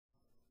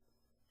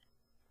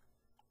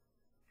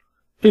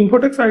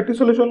इन्फोटेक्स IT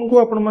solution को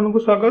आपण मानक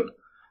स्वागत।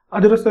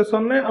 आज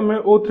सेशन में आम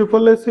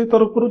OSSSC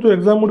तरफ जो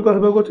एग्जाम गुड़िक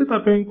होगा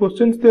अच्छे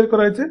क्वेश्चन तैयार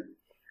कराई।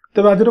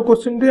 तेज आज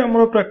क्वेश्चन टी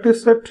आम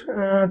प्रैक्टिस सेट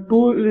 2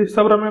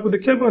 हिसाब से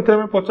देखिए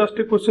 50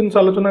 टी क्वेश्चन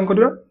आलोचना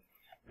करवा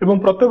एवं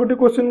प्रत्येक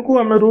क्वेश्चन को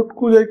आम रूट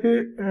को जाकि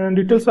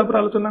डिटेल्स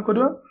आलोचना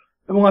करवा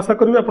एवं आशा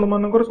करी आपण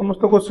मानकर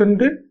समस्त क्वेश्चन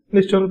टी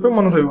निश्चय रूप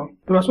मन रहा।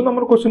 तो आसुन आम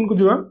क्वेश्चन को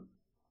जावा।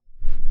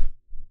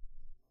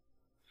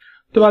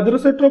 तो आज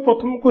सेट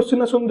प्रथम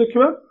क्वेश्चन आसन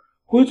देखिबा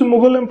Which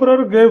Mughal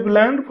emperor gave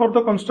land for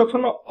the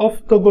construction of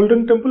the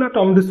Golden Temple at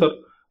Amritsar?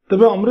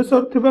 तबे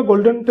अमृतसर थिबा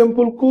गोल्डन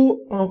टेम्पल को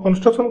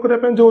कंस्ट्रक्शन करिया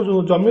पे जो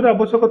जमीर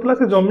आवश्यक थला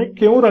से जमी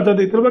केउ राजा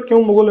देथिले बा केउ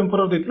मुगल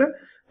एम्परर देथिले।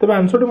 तबे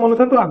आंसर मन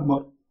था तो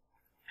अकबर।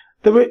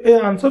 तबे ए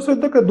आंसर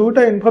सहित के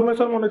दुईटा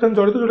इनफॉरमेशन मन था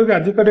जड़ित जोटा कि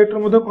आज का डेट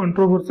रे मध्ये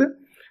कंट्रोवर्सी।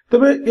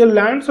 तबे ए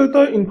लैंड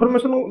सहित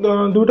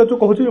इनफॉरमेशन दुईटा जो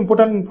कहूची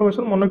इंपोर्टेंट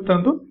इनफॉरमेशन मन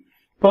रखतांतु।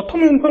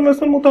 प्रथम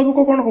इनफॉरमेशन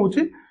मुताबिक कोन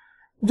होची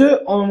जे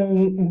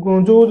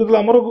जो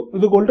आमर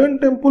गोल्डन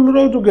टेम्पल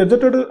रो जो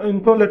गेजेटेड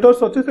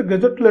लेटर्स अच्छे से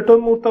गेजेट लेटर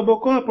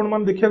मुताबिक आपण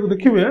मान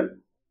देखिए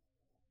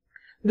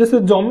जे से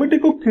जमीटी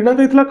को किणा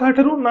जाइथला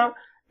काठारु ना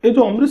ए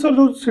जो अमृतसर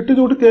जो सिटी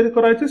जोटी तैयारी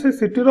कराइछि से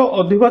सिटी रो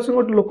अधिवासी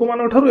लोक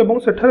मान ठारु एवं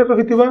सेठारे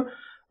रहितिबा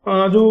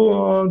जो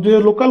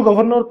जे लोकल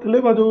गवर्नर थिले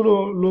बा जो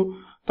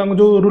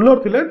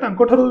रूलर थिले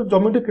तांको ठारु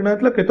जमीटी किणा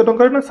जाइथला केते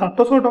टंका ना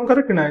 700 टंका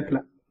रे किणा जाइथला।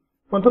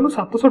 मतलब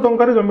 700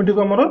 टंका रे जमीटी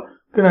को हमर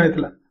किणा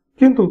जाइथला।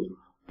 किंतु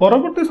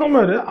परवर्ती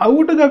समय रे आउ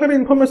गोटे जगह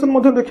इनफॉरमेशन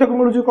मध्ये देखा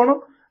मिलुछि कोन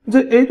जे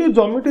ए जो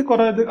जमीटी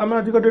करा आम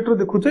आज का डेट रे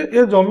देखुचे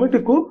ए जमीटी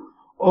को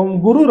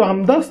गुरु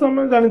रामदास आम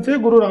जानिचे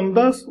गुरु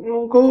रामदास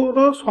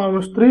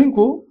स्त्री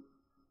को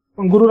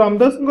गुरु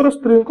रामदास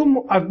स्त्री को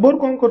अकबर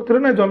कौन करथिले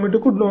ना जमीटी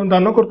को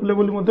दान करथिले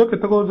बोली मध्ये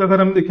केतक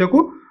जगह हम देखा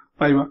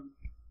पाइबा।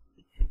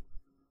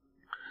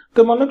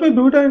 तो मन के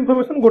दुईटा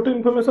इनफॉरमेशन गोटे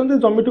इनफॉरमेशन जे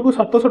जमीटी को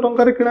 700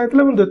 टंका रे किणा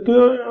आइथिले एवं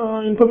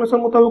द्वितीय इनफॉरमेशन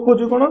मुताबिक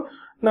होछि कोन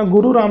ना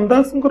गुरु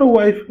रामदास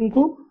वाइफ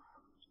को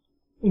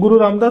गुरु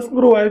रामदास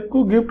वाइफ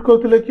को गिफ्ट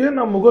करथिले किए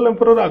ना मुगल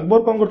एम्परर अकबर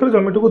कौन करथिले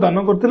जमीटी को दान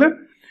करथिले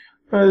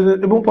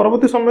एवं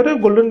परवर्ती समय रे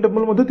गोल्डन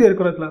टेम्पल मध्ये तैयार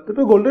कराइतला।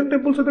 तबे गोल्डन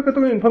टेम्पल सहित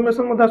केतक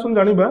इनफॉरमेशन मध्ये आसन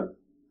जानिबा।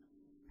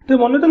 ते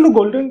मने तनु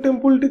गोल्डन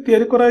टेम्पल टी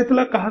तैयार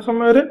कराइतला कहा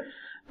समय रे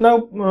ना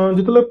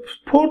जितले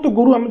फोर्थ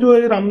गुरु हम जो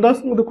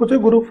रामदास देखुचे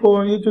गुरु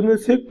ये जो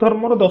सिख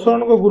धर्म रो 10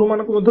 जन गुरु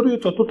मानक मध्यरु ये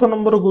चतुर्थ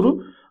नंबर गुरु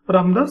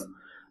रामदास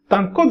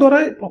तांको द्वारा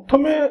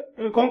प्रथमे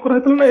कोन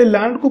कराइतला ना ए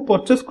लैंड को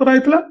परचेस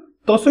कराइतला।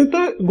 तो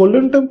सहित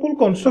गोल्डन टेम्पल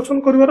कंस्ट्रक्शन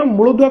करिवार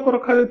मूलदुआ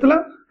रखा जाइतला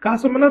कहा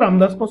समय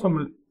रामदास को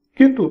समय।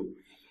 किंतु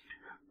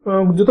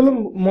जितले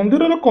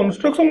मंदिर रो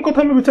कंस्ट्रक्शन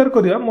कथा में विचार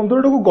करिया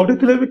मंदिर को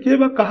गढ़ी भी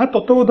किए कहा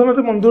तत्वबोधन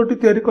रे मंदिर टी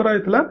तैयारी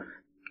कराइतला।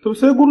 तो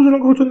से गुरु जन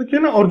कहउछन किए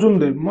ना अर्जुन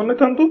देव माने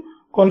थांतु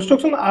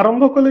कंस्ट्रक्शन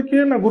आरंभ कले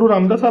किए ना गुरु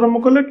रामदास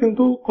आरंभ कले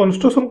किंतु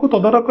कंस्ट्रक्शन को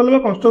तदारख कले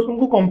कंस्ट्रक्शन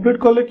को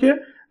कंप्लीट कले किए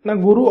ना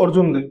गुरु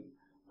अर्जुन देव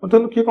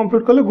मतलब किए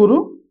कंप्लीट कले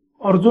गुरु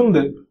अर्जुन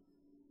देव।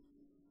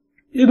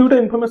 ये दुटा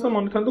इनफॉरमेशन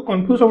मन था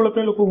कंफ्यूज सब लोक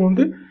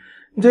कहते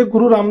जे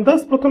गुरु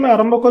रामदास प्रथम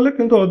आरंभ कले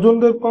किंतु अर्जुन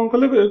देव कौन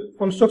कले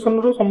कंस्ट्रक्शन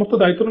रो समस्त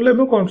दायित्व नेले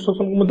एवं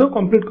कंस्ट्रक्शन को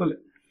कंप्लीट कले।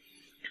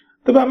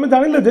 तबे आमे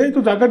जानिले जे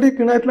जो जगह टी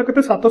किना आइतला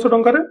केते 700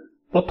 टंका रे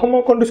प्रथम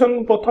कंडीशन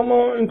प्रथम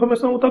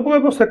इनफॉरमेशन मुताबिक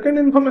एवं सेकंड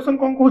इनफॉरमेशन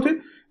कौन कहूची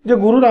जे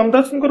गुरु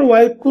रामदास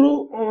वाइफ को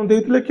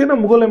देइतले कि ना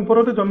मुगल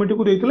एम्परर रे जमीटी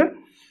को देइतले।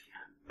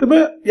 तबे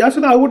या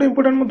सहित आउ गोटे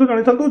इंपोर्टेंट मध्ये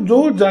जानि थांतु जो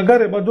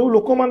जगार बा जो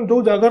लोक मान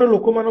जो जगार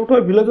लोक मान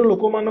विलेज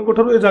लोक मान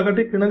ए जगह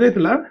टी किना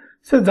जाइतला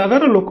से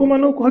जगार लोक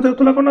मान कह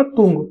जाउतला कोन ना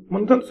तुंग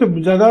मतलब से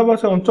जगह बा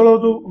से अंचल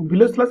जो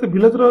विलेज ला से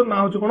विलेज रो ना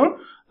होछ कोन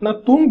ना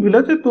तुंग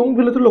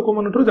विलेज लोक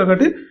मान जगह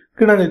टी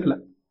किना जाइतला।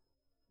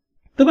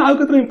 तबे आउ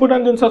केते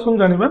इंपोर्टेंट जिंस आसन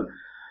जानिबा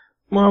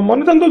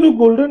मन थांतु जो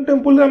गोल्डन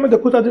टेम्पल रे हम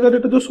देखु आज का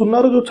डेट जो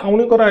सुनार जो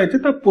छाउनी करा आइछि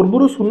ता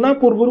पूर्वरु सुना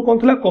पूर्वरु कोन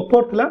थिला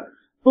कपर थिला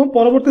एवं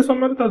परवर्ती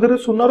समय ताधरे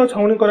सुनार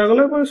छाउनी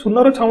करागला एवं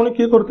सुनार छाउनी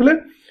किए करथिले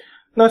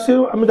ना से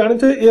हम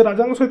जानिचे ए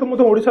राजा सहित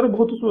मते ओडिसा रे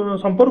बहुत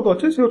संपर्क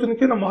अछि से होचन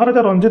कि ना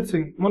महाराजा रणजीत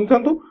सिंह मन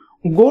थांतु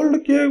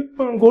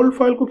गोल्ड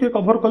फॉइल को किए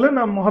कवर कले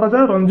ना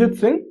महाराजा रणजीत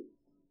सिंह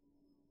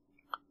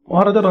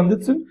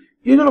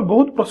ये जन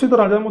बहुत प्रसिद्ध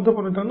राजा मते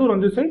मन थांतु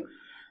रणजीत सिंह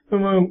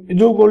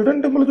जो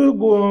गोल्डन टेम्पल जो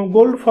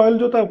गोल्ड फॉइल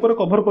जो ता ऊपर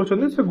कवर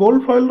करछन से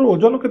गोल्ड फॉइल रो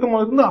ओजन केते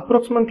मन थांतु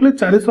अप्रोक्सीमेटली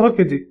 400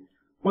 केजी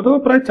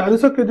मतलब प्राय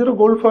 400 केजी रो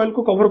गोल्ड फॉइल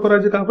को कवर करा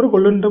जे ता ऊपर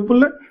गोल्डन टेम्पल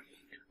ले।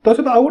 तो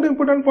से आउ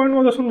इंपोर्टेंट पॉइंट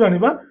मध्ये सुन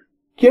जानिबा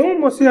केउ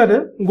मसिया रे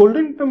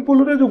गोल्डन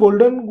टेम्पल रे जो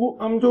गोल्डन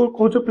हम जो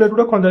कहूचे प्लेट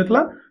उडा खन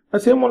जाइतला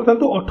से मन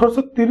थांतु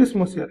 1830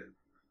 मसिया रे।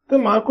 तो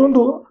मार्क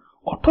करंतु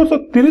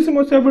 1830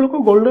 मसिया बेल को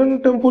गोल्डन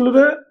टेम्पल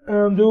रे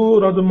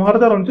जो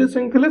महाराजा रणजीत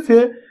सिंह थिले से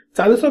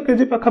 400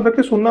 केजी पाखा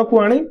पाखी सुना को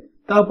आनी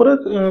तापर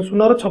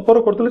सुनार छपर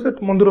करथिले से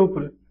मंदिर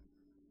ऊपर।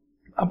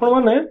 आपण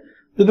माने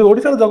यदि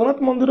ओडिसा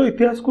जगन्नाथ मंदिर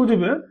इतिहास को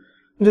जिबे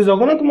जे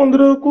जगन्नाथ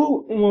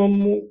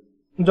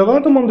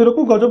मंदिर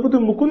को गजपति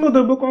मुकुंद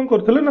देव कौन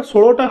करथिले ना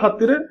 16टा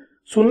हाथी रे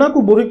सुना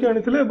को बोही के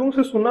आनिथिले एवं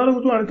से सुनार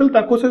जो आनिथिले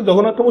ताको से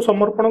जगन्नाथ को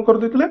समर्पण कर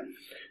दिथिले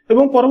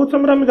एवं परवर्ती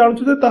समय हम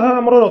जानछु जे ताहा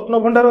हमर रत्न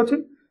भंडार अछि।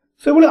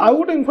 से बोले आउ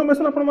गोटे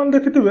इनफॉरमेशन आपण मान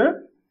देखिथिबे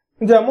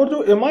जे आमर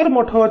जो एमआर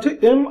मठ अच्छे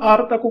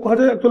एमआर ताको कह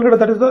जाए actually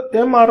that is the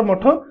MR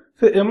मठ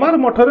से एमआर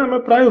मठ रे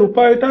हमें प्राय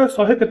रुपाईटा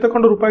 100 केते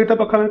खंड रुपाईटा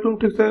पाखापाखि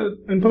ठीक से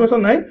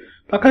इनफॉरमेशन नाही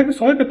पाखापाखि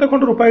 100 केते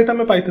खंड रुपाईटा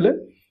हमें पाइथिले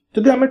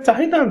जदि हमें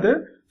चाहि तांते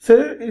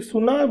से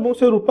सुना और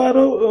से रूपार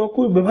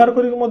को व्यवहार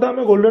करके मध्य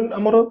हमें गोल्डन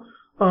आमर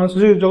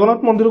श्री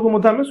जगन्नाथ मंदिर को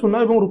मध्य हमें सुना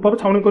और रूपार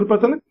छाउनी कर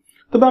पारथले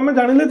तबे आम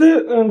जानिले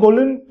जे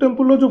गोल्डन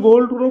टेम्पल जो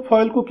गोल्ड रो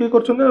फॉइल को किए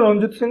करछन्ते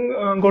Ranjit Singh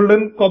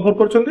golden cover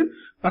करछन्ते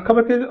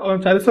पाखापाखि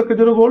 400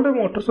 KG रो गोल्ड और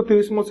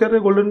 1830 मसीह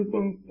गोल्डन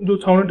जो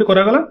छाउनीटी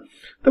करागला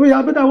तबे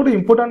या पे गोटे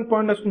इंपोर्टेंट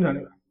पॉइंट आसुन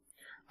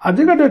जानिबा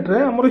आजिका डेट रे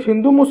हमर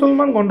हिंदू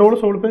मुसलमान गंडगोल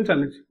सब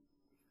चली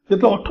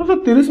जो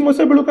 1830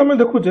 मसीहा बेलू आम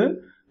देखुचे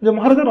जे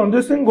महाराजा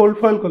रंजित सिंह गोल्ड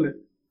फॉइल कले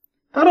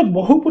तार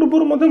बहु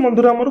पूर्व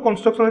मंदिर आम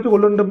कंस्ट्रक्शन है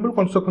गोल्डन टेम्पल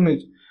कंस्ट्रक्शन है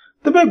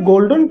तेरे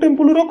गोल्डन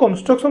टेम्पल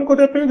कंस्ट्रक्शन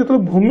करने जो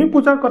भूमि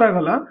पूजा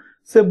करागला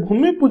से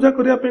भूमि पूजा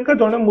करने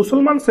जड़े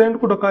मुसलमान सेंट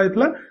को डकाई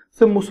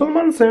से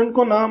मुसलमान सेंट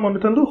को नाम मन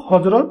था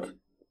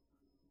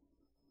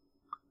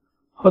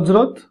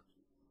हजरत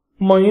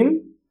मईन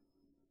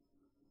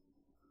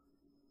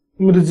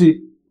मिर्जी।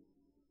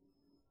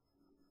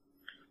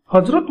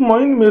 हजरत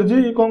मईन मिर्जी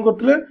ये कौन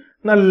करते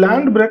ना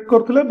लैंड ब्रेक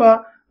करते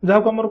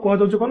जहाँ को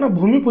कह ना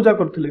भूमि पूजा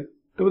करते।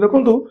 तेज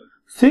देखो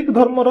सिख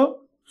धर्मर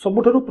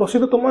सबुठारु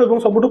प्रसिद्धतम और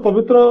सबुठु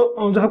पवित्र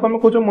जहाँ को आम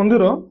कहे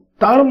मंदिर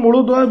तार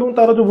मूलदुआ और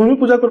तार जो भूमि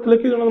पूजा करते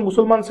कि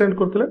मुसलमान सेंट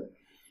करते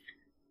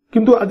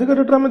किंतु आजिका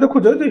डेट में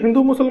देखुचे जे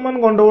हिंदू मुसलमान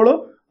गंडगोल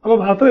आम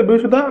भारत में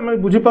सुधा आम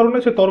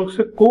बुझीपारे से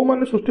कौ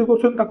मैंने सृष्टि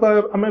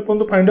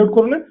कर फाइंड आउट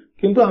करने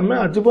किंतु आम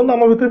आज पर्यटन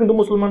आम भर हिंदू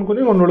मुसलमान को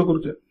नहीं गंडगोल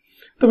करुचे।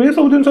 तो ये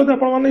सब जिन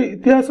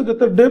इतिहास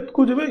जिते डेप्थ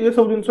को जी ये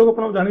सब जिन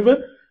जानवे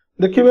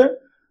देखिए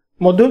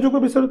मध्ययुग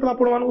विषय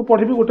आपको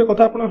पढ़ी गोटे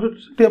कथा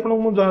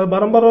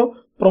बारंबार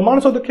प्रमाण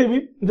सह देखेबी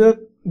जे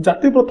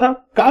जाति प्रथा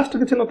कास्ट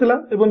किसी नथिला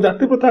एवं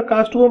जाति प्रथा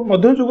कास्ट को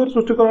मध्ययुग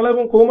सृष्टि कराला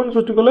एवं को माने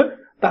सृष्टि कले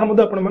ताहा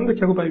मध्ये आपण माने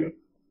देखिया को पाइबे।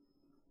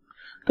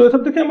 तो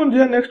एथर देखिए हम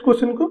जे नेक्स्ट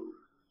क्वेश्चन को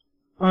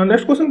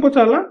next question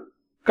पचाला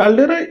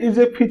caldera is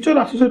a feature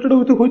associated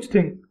with which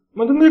thing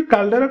मतलब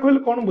कैल्डेरा कहले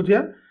कोन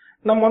बुझिया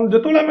ना मन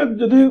जेतोले हम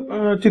जदी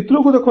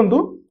चित्र को देखंतु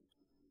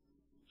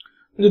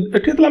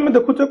एठी तला हम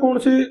देखुचे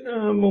कोनसी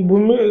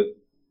भूमि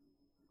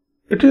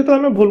एठी तो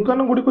आम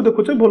भोल्कानो गुडी को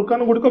देखुचे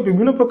भोल्कानो गुडी को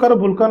विभिन्न प्रकार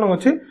भोल्कानो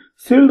अच्छे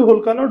सील्ड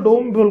भोल्कानो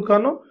डोम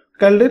भोल्कानो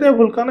कैल्डेरिया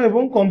भोल्कानो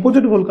एवं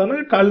कंपोजिट भोल्कानो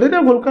ये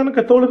कैल्डेरिया भोल्कानो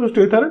केतबेले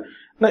सृष्टि होता है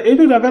ना ये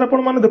जो जगह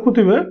आपण माने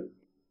देखुथिबे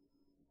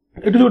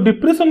एठी जो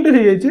डिप्रेशन टे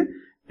हे जाइए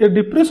ये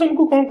डिप्रेशन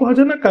को कौन कह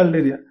जाए ना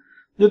कैल्डेरिया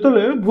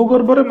जेतले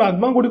भूगर्भ रे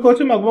माग्मा गुडी को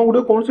अछि माग्मा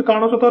गुडी कौन से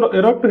कारण सहित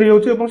एरप्ट हे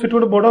होछि एवं सेठी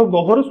गोटे बड़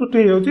गहर सृष्टि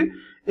हे होछि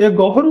ए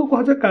गहर को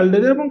कह जाए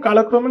कैल्डेरिया एवं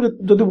कालक्रम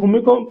जदि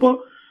भूमिकंप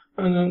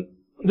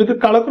जदि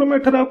कालक्रम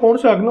एठार कौन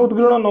से आग्नेय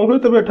उद्गीरण न हुए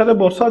तेज एठार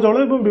वर्षा जल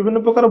और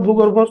विभिन्न प्रकार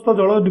भूगर्भस्थ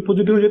जल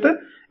डिपोजिट हो जाए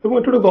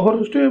और ये गहर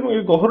सृष्टि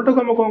और गहर टाक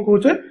आम कौन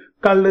कहे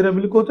कैल्डेरिया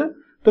बोली कहे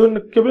तेज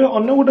केवल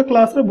अन्य गोटे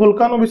क्लास रे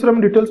भोल्कानो विषय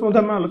में डिटेल्स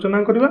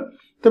आलोचना करवा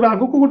तेज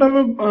आगु को गोटे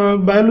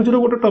बायोलोजी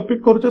गोटे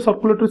टॉपिक करुचे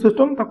सर्कुलेटरी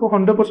सिस्टम ताको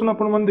 100%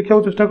 आपण माने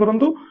देखिया चेष्टा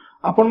करंतु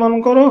आपण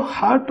मानकर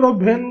हार्ट रो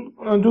भेन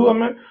जो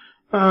आम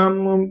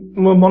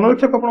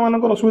मनोरक्षक आपण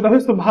मानकर असुविधा है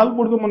से भाल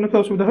गुड़ मन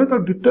असुविधा है तो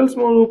डिटेल्स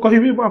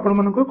कहबी आपण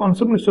मानकर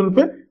कॉन्सेप्ट निश्चय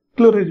रूपे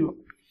क्लियर हो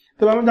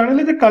तब आम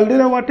जानिले जे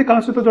कैल्डेरिया वाटी कहा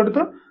सहित जड़ित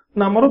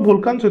ना आमर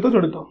भोल्कान सहित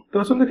जड़ित। तो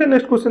आस देखिए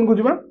नेक्स्ट क्वेश्चन को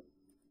जीवा।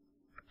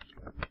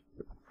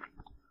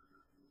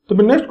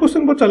 तब next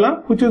question पचाला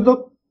which is the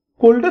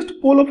coldest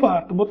pole of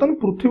earth बर्तमान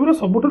पृथ्वी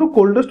सबुठ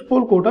कोल्डेस्ट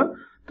पोल कोटा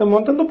तो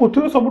मन तो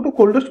पृथ्वी सबुठ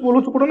कोल्डेस्ट पोल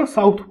हो ना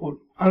साउथ पोल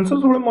आंसर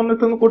सब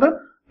मन कोटा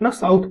ना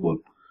साउथ पोल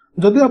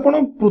जदि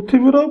आपण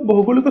पृथ्वीर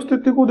भौगोलिक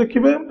स्थिति को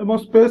देखिए और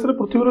स्पेस रे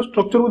पृथ्वीर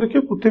स्ट्रक्चर को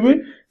देखिए पृथ्वी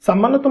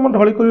सामान्यतम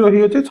ढली कर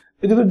रही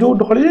है जो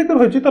ढली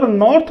रही तार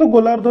नॉर्थ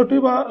गोलार्धटी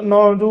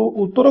जो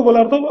उत्तर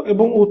गोलार्ध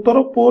एवं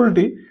उत्तर पोल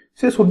टी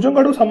से सूर्य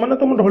आड़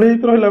सामान्यतम ढली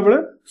रहा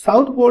बेले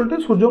साउथ पोल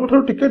टी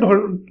सूर्य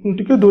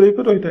टिके दूरे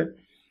रही है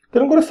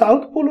तेणुक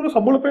साउथ पोल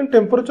सब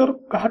टेम्परेचर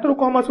क्या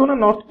कम आसो ना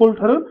नॉर्थ पोल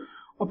ठार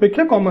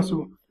अपेक्षा कम आसो।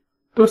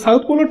 तो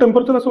साउथ पोल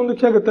टेम्परेचर आस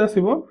देखिए केते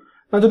आसो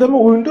ना जब हम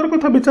विंटर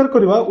कथा विचार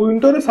करवा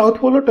विंटर साउथ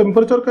पोल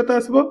टेम्परेचर केते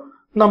आसो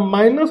ना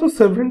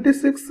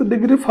 -76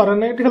 डिग्री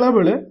फारेनहाइट हला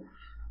बेले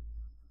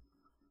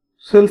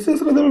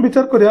सेल्सियस रे जब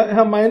विचार करिया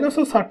यह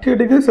 -60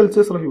 डिग्री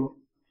सेल्सियस रहिबो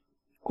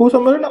को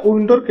समय ना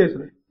विंटर केस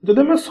रे जब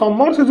हम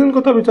समर सीजन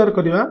कथा विचार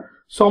करिया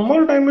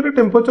समर टाइम रे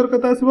टेम्परेचर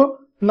केते आसो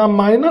ना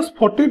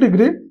 -40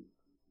 डिग्री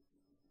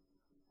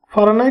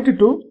फारेनहाइट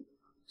टू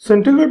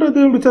सेंटीग्रेड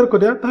रे विचार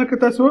करिया ता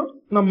केते आसो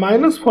ना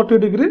 -40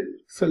 डिग्री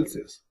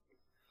सेल्सियस।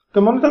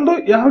 तो मन था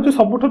यह हूँ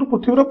सबुठ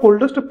पृथ्वी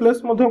कोल्डेस्ट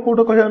प्लेस कौट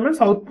कह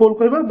साउथ पोल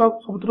कह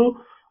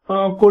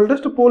सब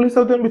कोल्डेस्ट पोल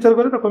हिसाब से विचार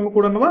करें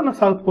कौटा ना ना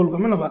साउथ पोल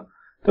को ना।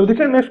 तो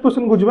देखिए नेक्स्ट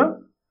क्वेश्चन को जीवा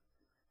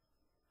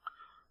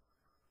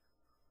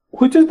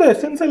which is the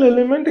essential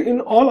element in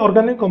all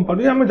organic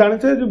compound आम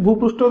जाने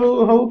भूपृष्ठ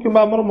हो कि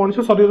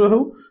मनुष्य शरीर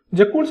हो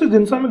जेकोसी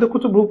जिनस आम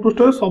देखुचे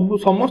भूपृष्ठ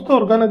समस्त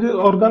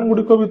ऑर्गान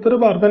गुड़िक भितर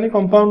ऑर्गेनिक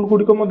कंपाउंड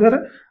गुड़िक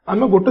मध्य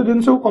आम गोटे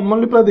जिनस को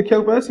कॉमनली प्राय देखा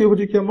पाए सी हूँ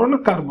कि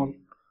कार्बन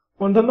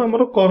मन आम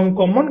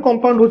कॉमन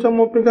कंपाउंड हूँ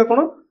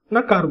कौन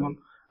ना कार्बन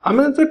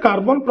आम जे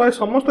कार्बन प्राय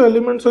समस्त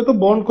एलिमेंट सहित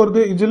बॉन्ड कर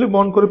दिए इजिली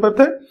बॉन्ड कर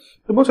पारे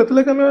और से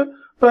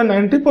प्राय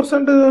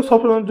 90%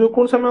 जो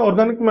कौन से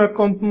ऑर्गेनिक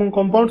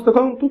कंपाउंड्स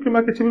देखु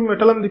कि किसी भी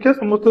मेटल आम देखिए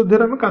समस्त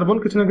देहर आम कार्बन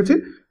किसी ना किसी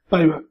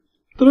पाइबा।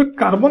 तो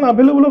कार्बन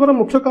अवेलेबल होबार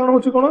मुख्य कारण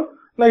होची कोन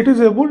ना it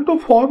is able to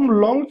form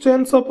long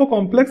chains of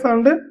complex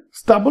and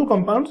stable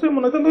compounds.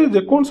 मन रखते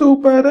जेकोन से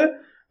उपाय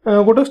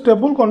गोटे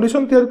स्टेबल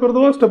कंडीशन तैयार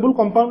करदो स्टेबल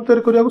कंपाउंड तैयार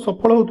करिया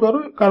सफल होतवार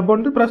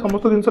कार्बन प्राय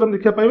समस्त जिनस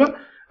देखा पाइबा।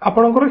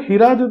 आपनकर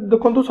हीरा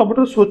देखो सब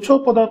स्वच्छ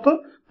पदार्थ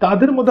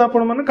तादेर मध्य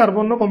आपण माने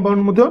कार्बन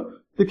कंपाउंड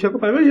देखा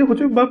पाइबा। ये हूँ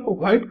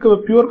white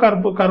pure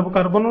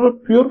carbon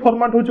pure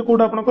format हूँ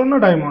कौटा आपनकर ना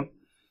डायमंड।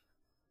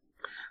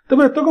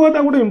 तेज एतक बात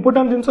गोटे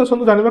इंपोर्टाट जिन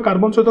जाना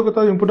कार्बन सहित कत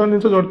इंपोर्टाट जिन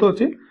जड़ित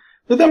अच्छी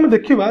जब आम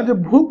देखा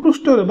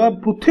भूपृष्ठ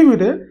पृथ्वी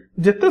रे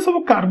जिते सब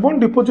कार्बन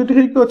डिपोजिट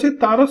होती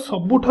तार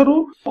सबुठारु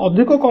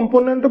अधिक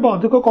कंपोनेंट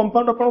अधिक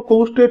कंपाउंड आप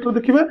कौ स्टेट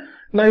देखिए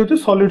ना ये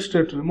सॉलिड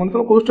स्टेट रे। मन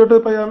कौ स्टेट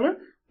पाइबा आम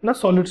ना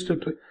सॉलिड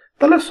स्टेट रे।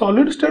 ताले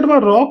सॉलिड स्टेट बा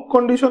रॉक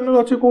कंडीशन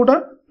अच्छी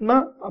कौटा ना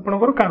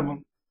आपनकर कार्बन।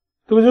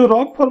 तेज जो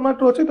रॉक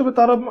फॉर्मेट अच्छी तेज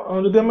तार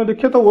जब आम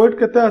देखिए तो वेट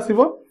केते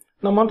आसीबो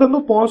ना मन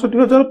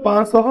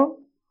 65,500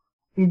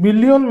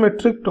 बिलियन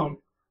मेट्रिक टन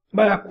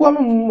बाकू आम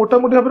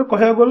मोटामोटी भाव में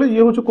कह गले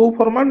ये हूँ कौ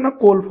फॉर्मेट ना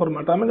कोल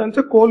फॉर्मेट। आम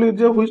जानते coal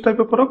is which type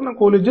of rock ना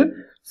कोल इज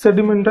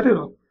सेडिमेंटरी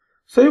रॉक।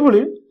 से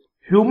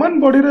ह्यूमन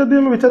बॉडी रे यदि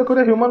विचार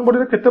करें ह्यूमन बॉडी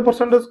रे केते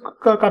परसेंटेज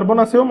कार्बन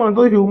आसीबो मन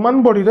तो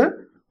ह्यूमन बॉडी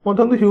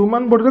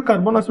रे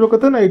कार्बन आसीबो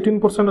केते ना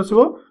 18%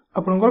 आसीबो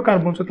आपनकर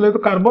कार्बन। सेतले तो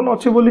कार्बन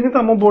अछि बोली ही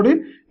हम बॉडी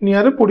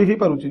निया रे पोड़ी ही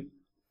पारुची।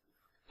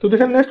 तो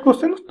देखिए नेक्स्ट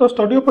क्वेश्चन तो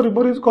study of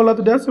river is called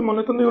as dash.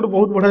 मन तो गोटे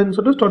बहुत बढ़िया जिन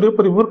स्टडी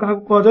ऑफ रिवर क्या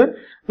कह जाए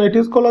ना it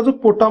is called as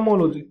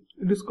potamology.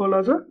 It is called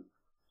as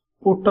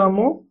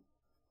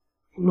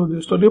potamology.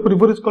 Study of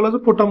river is called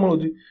as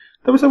potamology.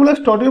 तब से बोला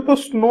study of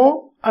snow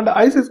and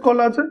ice is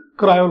called as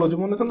क्रायोलॉजी।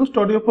 मन तो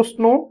स्टडी ऑफ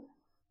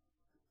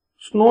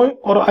स्नो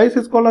और आइस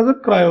इज कॉल्ड एज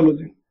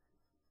क्रायोलॉजी।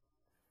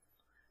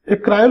 ए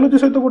क्रायोलॉजी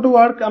सहित गोटे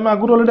word आम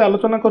आगुरी already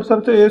आलोचना कर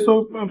सारे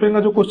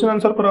जो क्वेश्चन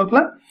आंसर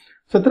कराउतला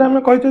से आम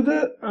कहे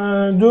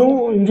जो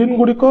इंजिन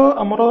गुड़िक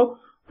आमर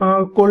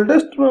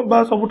कोल्डेस्ट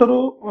बा सबुठारु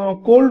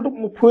कोल्ड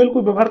फ्यूएल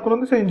को व्यवहार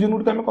करते से इंजिन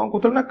गुड़िक आम कौन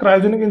कहते ना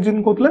क्रायोजेनिक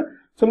इंजिन कहते।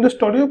 सेमती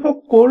study of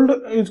cold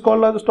is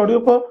called study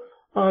of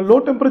low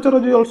temperature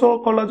is also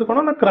called as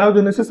कौन ना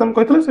क्रायोजेनेसिस आम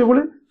कहते। से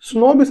भाई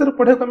स्नो विषय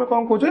पढ़ा आम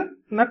कौन कहे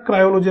ना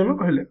क्रायोलॉजी आम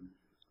कहले।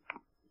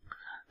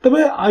 तेज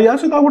या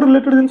सहित गोटे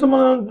रिलेटेड जिन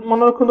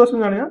मन रखते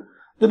जाना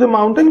जब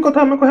माउंटेन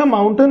कथा आम कह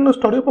mountain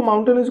study of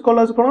mountain is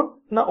called as कौन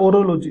ना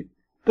ओरोलॉजी।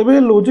 तेज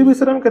लोजी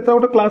विषय में केते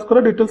गोटे क्लास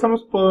करे डिटेल्स आम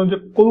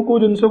कौ कौ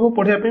जिन को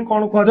पढ़ाई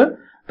कौन कह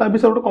जाए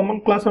विषय गोटे कमन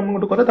क्लास आम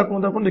गोटे करे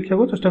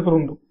देखा चेष्टा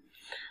करूँ।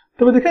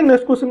 तेज देखिए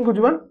नेक्स्ट क्वेश्चन को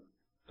जावा।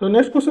 तो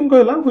नेक्स्ट क्वेश्चन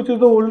कहला which is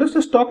the oldest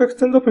stock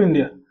exchange of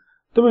India.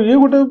 तेज ये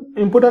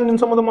गोटे इंपोर्टेंट जिन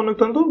मतलब मन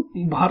रखता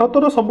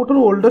भारतर सबुठ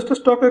ओल्डेस्ट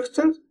स्टॉक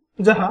एक्सचेंज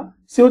जहाँ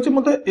सी हूँ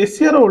मतलब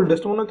एशिया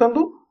ओल्डेस्ट मन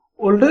रखता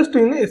oldest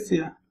in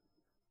Asia.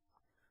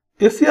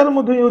 Asia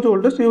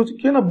oldest ये हूँ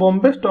किए ना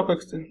Bombay stock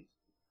exchange.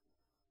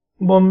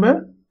 Bombay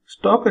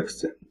stock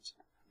exchange.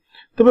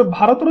 तेज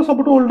भारतर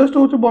सबुठ ओल्डेस्ट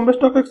हूँ बॉम्बे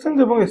स्टॉक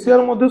एक्सचेंज और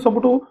एशिया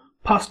सबुठ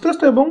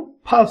फास्टेस्ट एवं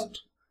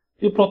फास्ट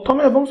ये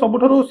प्रथम एवं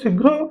सबुठ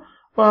शीघ्र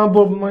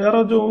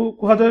यार जो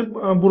कह जाए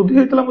वृद्धि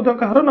होता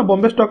कहार ना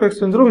बॉम्बे स्टॉक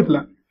एक्सचेंज होता।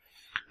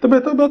 तेज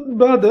एत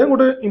बाद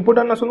गोटे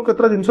इंपोर्टाट आसन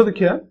केतटा जिन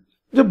देखिए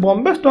जे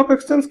बॉम्बे स्टॉक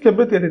एक्सचेंज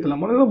केबे तैयारी थिला।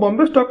 मन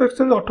बॉम्बे स्टॉक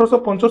एक्सचेंज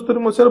 1875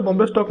 मसीह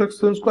बॉम्बे स्टॉक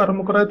एक्सचेंज को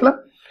आरंभ कराइतला।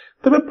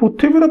 तेज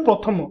पृथ्वी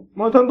प्रथम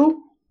मन था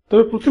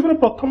तेज पृथ्वी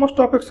प्रथम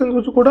स्टॉक एक्सचेंज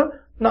हूँ कौटा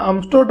ना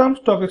आमस्टरडाम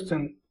स्टॉक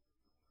एक्सचेंज।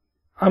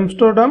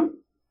 आमस्टरडाम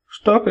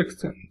stock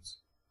exchange.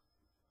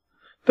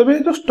 तेज ये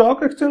जो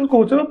स्टॉक एक्सचेंज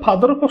कहूँ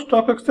father of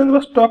stock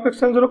exchange stock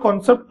exchange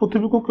concept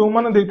पृथ्वी को क्यों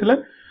माने देथिले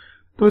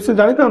तो से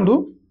जानी था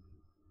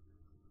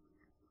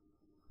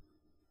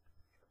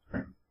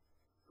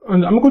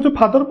आम कहे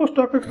फादर ऑफ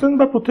स्टॉक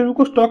एक्सचेंज पृथ्वी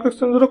को स्टॉक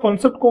एक्सचेंज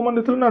कॉन्सेप्ट कौन मान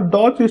देथिले ना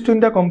डच ईस्ट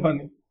इंडिया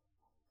कंपनी।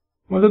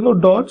 मतलब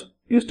Dutch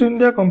east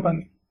India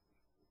company.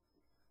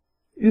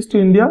 East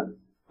India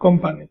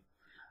company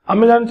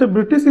आम जाने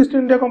ब्रिटिश ईस्ट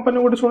इंडिया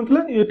कंपनी गोटे शुणुले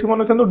ये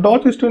मन रखते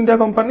डच ईस्ट इंडिया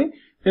कंपनी।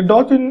 ये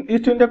डच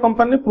ईस्ट इंडिया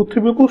कंपनी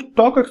पृथ्वी को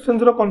स्टॉक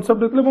एक्सचेंज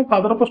कॉन्सेप्ट देते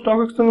फादर ऑफ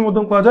स्टॉक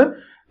एक्सचेंज कह जाए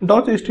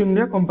डच ईस्ट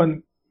इंडिया कंपनी।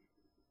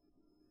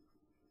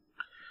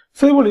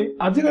 से भाई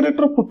आजिका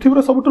डेट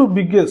पृथ्वी सबुठ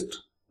बिगेस्ट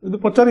यदि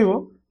पचार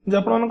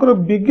आप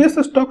बिगेस्ट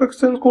स्टॉक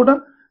एक्सचेंज कौटा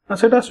ना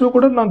से आसो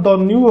कौटा ना द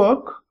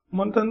न्यूयॉर्क।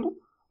 मन था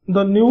द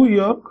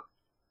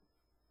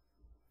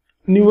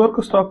न्यूयॉर्क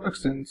स्टॉक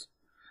एक्सचेंज।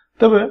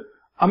 तेज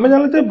आम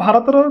जानते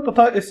भारतर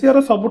तथा एशियार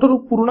सबुठ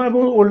पुराना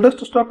और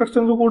ओल्डेस्ट स्टॉक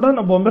एक्सचेंज कौटा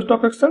ना बॉम्बे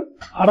स्टॉक एक्सचेंज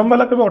आरंभ है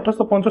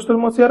 1875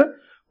 मसीह।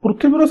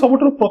 पृथ्वी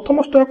सबुठ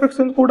प्रथम स्टॉक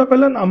एक्सचेंज कौटा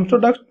कहला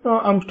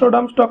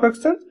आमस्टरडाम स्टॉक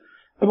एक्सचेंज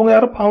और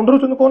यार फाउंडर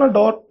होते कौन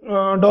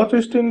डच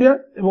ईस्ट इंडिया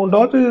और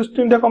डच ईस्ट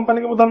इंडिया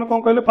कंपनी के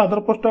कौन कहले फादर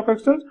ऑफ स्टॉक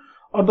एक्सचेंज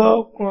और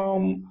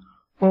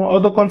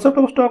the concept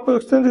of stock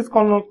exchange is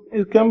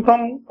came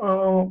from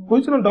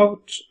which ना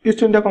Dutch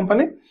east India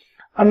company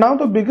and now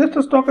the biggest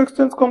stock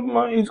exchange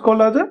is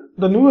called as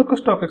the New York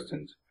Stock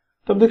Exchange।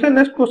 तब देखिए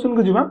next question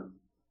को जीवा।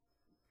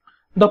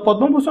 The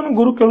Padma Bhushan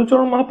Guru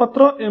Kelucharan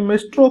Mahapatra A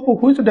maestro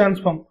of which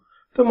dance form.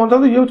 तो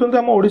मन ये होचंती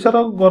हम ओडिशा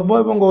रो गर्व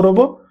एवं गौरव।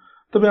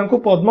 तबे यांको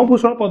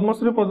पद्मभूषण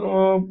पद्मश्री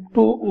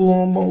टू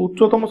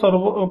उच्चतम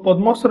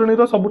पद्म श्रेणी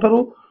रो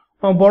सबुठारु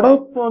बड़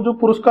जो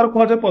पुरस्कार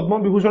कहा जाए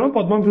पद्म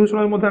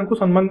विभूषण मध्ये यांको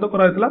सम्मानित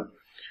कराइतला।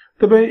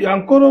 तबे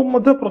यांकर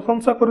मध्ये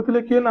प्रशंसा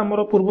करथिले कि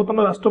हमर पूर्वतन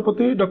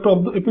राष्ट्रपति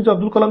डॉक्टर एपीजे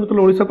अब्दुल कलाम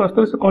जो ओडिशा को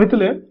आस्ते से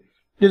कहिथिले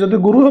जे जदि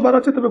गुरु हेबार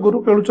अछि तबे गुरु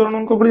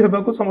केलुचरण को भली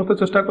हेबाको समस्त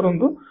चेष्टा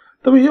करंतु।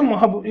 तबे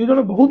ये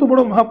जने बहुत बड़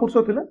महापुरुष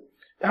थिले।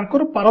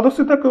 यांकर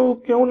पारदर्शिता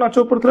केउ नाच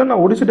ऊपर थिला ना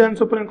ओडिसी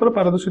डांस ऊपर यांकर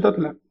पारदर्शिता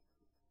थिला।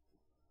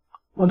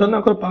 मधन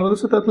यांकर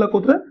पारदर्शिता थिला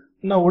कोथरे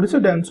ना ओडिसी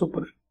डांस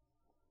ऊपर।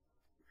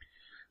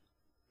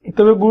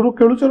 तबे गुरु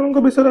केलुचरण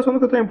को विषय आसन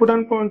केते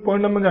इंपोर्टेंट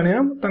पॉइंट हम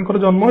जानिया। तांकर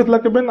जन्म होइतला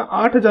केबे ना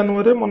 8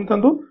 जनवरी मन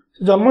तांदु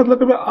जन्म होइतला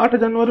केबे 8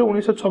 जनवरी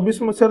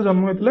 1926 मसिया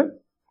जन्म होइतले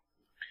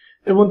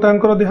एवं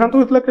तांकर देहांत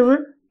होइतला केबे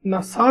ना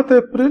 7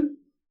 अप्रैल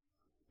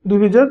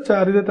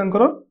 2004 रे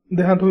तांकर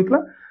देहांत होइतला।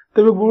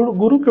 तबे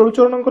गुरु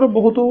केलुचरणकर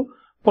बहुत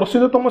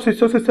प्रसिद्धतम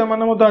शिष्य शिष्या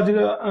माने मध्ये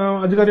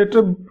आजिका डेट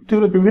रे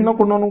विभिन्न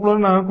कोण अनुकूल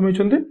नाम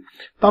कमिसंती।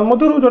 तार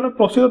मध्यरु जने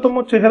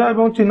प्रसिद्धतम चेहरा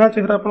एवं चिन्हा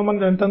चेहरा आपण मन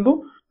जानतांतु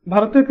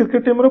भारतीय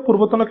क्रिकेट टीम रो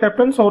पूर्वतन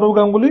कैप्टन सौरव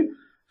गांगुली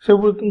से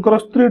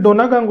स्त्री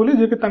डोना गांगुली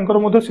जे कि तांकर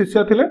मध्ये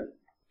शिष्या थिले।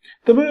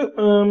 तबे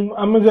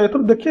आमे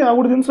जायतर देखिए आ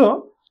गुड जिंस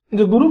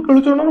जे गुरु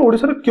केलुचरण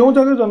ओडिसा रे क्यों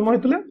जगह जन्म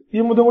होइतले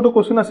ये मध्ये गोटे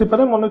क्वेश्चन आसी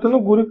पारे। मन तनो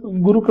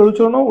गुरु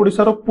केलुचरण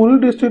ओडिसा रो पुरी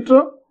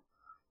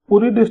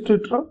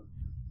डिस्ट्रिक्ट रो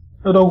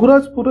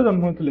रघुराजपुर रे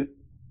जन्म होइतले।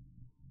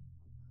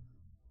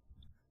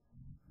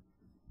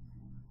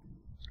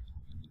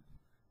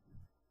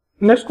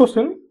 Next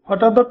question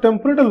what are the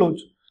temperate lodge.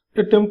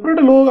 A temperate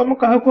लो हम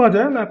कहा कहा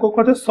जाए ना को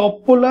कहा जाए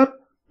सब पोलर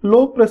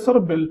लो प्रेशर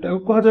बेल्ट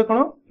कहा जाए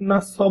कौन ना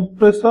सब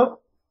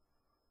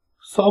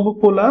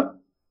पोलर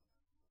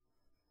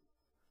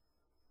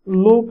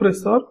लो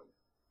प्रेशर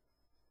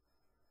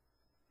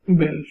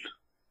बेल्ट।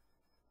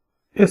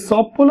 ए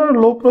सब पोलर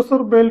लो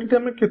प्रेशर बेल्ट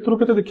हमें केतरु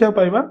केते देखिया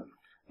पाइबा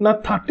ना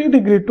 30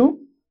 डिग्री टू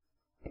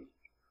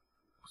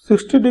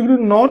 60 डिग्री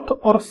नॉर्थ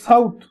और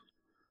साउथ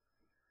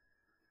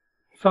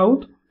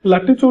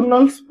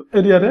लैटिट्यूडनल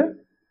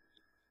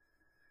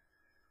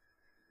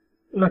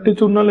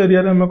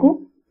एरिया रे हमको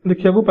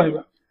देखिया को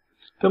पाइबा।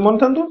 तो मन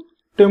थांतु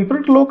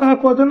टेम्परेट लो कहा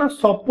कहा जाए ना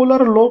सब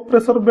पोलर लो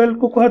प्रेशर बेल्ट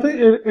को कहा जाए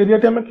एरिया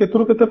टी हमें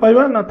केतरु केते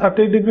पाइबा ना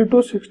 30 degree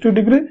to 60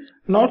 degree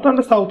north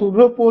and south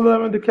उभय पोल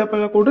हमें देखिया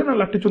पाइबा कोठे ना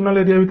लैटिट्यूडनल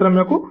एरिया भीतर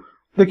हमको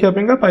देखिया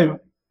पेंगा पाइबा।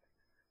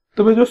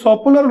 तबे जो सब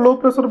पोलर लो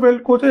प्रेशर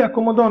बेल्ट को जाए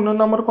याको मध्ये अन्य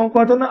नाम कोन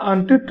कहा जाए ना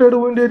एंटी ट्रेड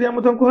विंड एरिया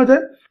मध्ये कहा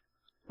जाए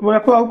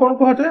याको आउ कोन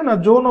कहा जाए ना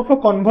जोन ऑफ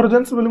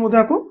कन्वर्जेंस बोली मध्ये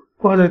याको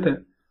कहा जायते।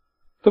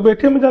 तो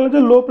बेठी हम जान जे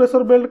लो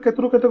प्रेशर बेल्ट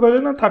केतरु केते कहले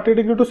ना 30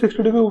 डिग्री टू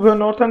 60 डिग्री उभय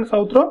north and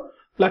south row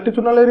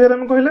latitudinal area रे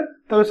हम कहले।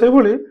 तबे से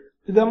भली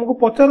जे हमको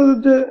पचार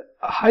जे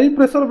हाई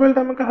प्रेशर बेल्ट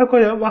हम कहा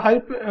कहया बा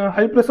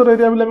हाई प्रेशर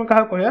एरिया बोली हम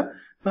कहा कहया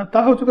ना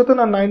ता होछु केते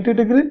ना 90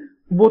 degree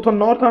both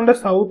north and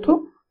south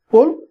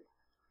pole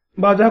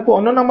बा जहा को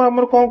अन्य नाम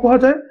हमर कोन कहा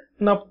जाए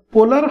ना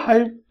पोलर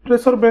हाई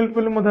प्रेशर बेल्ट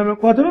बोली मध्ये हम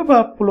कहा जाय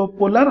बा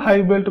पोलर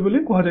हाई बेल्ट बोली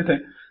कहा जाय।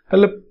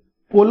 तले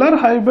पोलर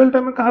हाई बेल्ट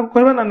हमें कहा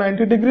कहबा ना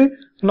 90 degree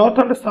north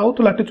and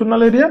south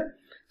latitudinal area.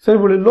 से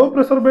भली लो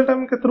प्रेशर बेल्ट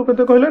हम केतरु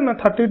केते कहले ना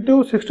 30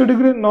 to 60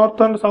 degree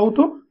north and south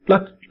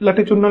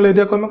latitudinal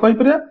area को हम कहि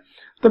परिया।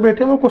 तो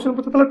बेठी हम क्वेश्चन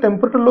पछतला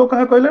टेम्परेट लो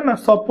कहा कहले ना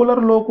सब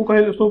पोलर लो को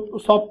कहले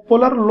सब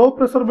पोलर लो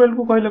प्रेशर बेल्ट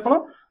को कहले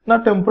कोन ना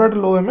टेम्परेट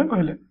लो हमें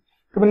कहले।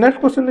 तो नेक्स्ट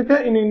क्वेश्चन देखिए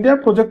in India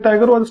project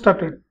tiger was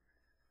started.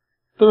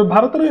 तो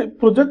भारत रे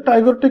प्रोजेक्ट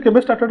टाइगर टी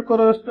केबे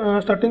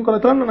स्टार्टिंग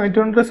करथला ना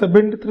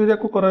 1973 रे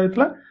को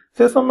कराइतला।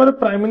 से समय रे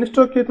प्राइम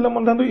मिनिस्टर के थिला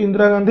मनदांतु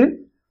इंदिरा गांधी।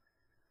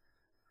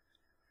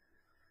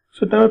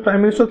 से टाइम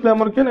प्राइम मिनिस्टर थिला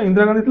हमर के ना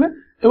इंदिरा गांधी थिले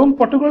एवं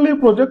पर्टिकुलरली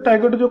प्रोजेक्ट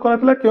टाइगर जो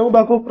कराइतला केउ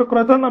बाघ ऊपर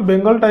कराइतला ना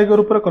बेंगल टाइगर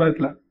ऊपर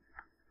कराइतला।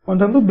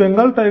 मनदांतु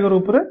बेंगल टाइगर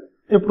ऊपर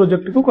ए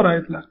प्रोजेक्ट को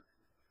कराइतला।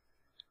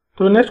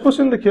 तो नेक्स्ट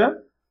क्वेश्चन देखिया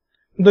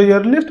the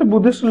earliest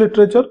Buddhist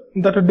literature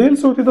that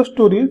deals with the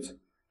stories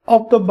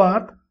of the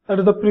birth that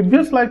is the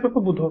previous life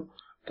of Buddha.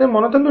 ते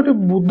मन जानतु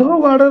बुद्ध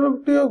वार्ड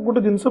रे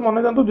गोटे जिंस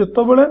मन जानतु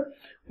जेतो बेले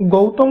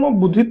गौतम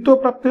बुद्धित्व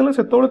प्राप्ति हेले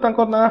सेतोले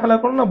तांकर ना हला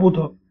कोन ना बुद्ध।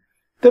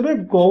 तेबे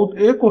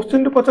ए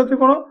क्वेश्चन टी पचाती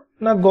कोन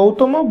ना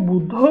गौतम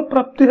बुद्ध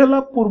प्राप्ति हेला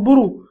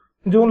पूर्वरु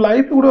जो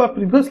लाइफ गुडो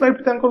प्रीवियस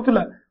लाइफ तांकर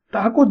थिला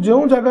ताको जो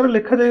जगह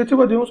लिखा जाय अछि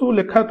बा जो सब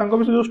लिखा तांको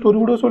विषय जो स्टोरी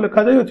गुडो सब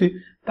लिखा जाय अछि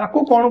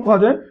ताको कोन कहा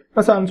जाय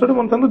ना से आंसर टी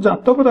मन जानतु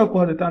जातक ताको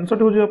कहा जाय। आंसर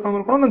टी हो जे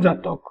आपन कोन ना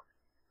जातक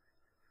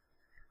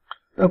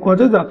कहा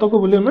जाए जातक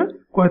बोली हमें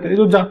कहते।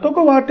 जो जातक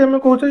वार्ड हमें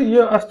कहचे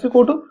ये आछि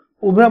कोठो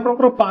उभय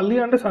आपनकर पाली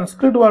एंड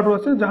संस्कृत वर्ड रो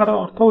आछि जहार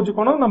अर्थ होछि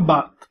कोन ना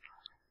बात।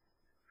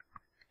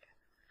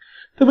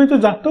 तबे जो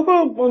जातक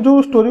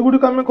जो स्टोरी गुडी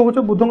हमें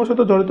कहचे बुद्धଙ୍କ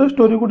सहित जड़ित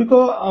स्टोरी गुडी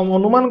को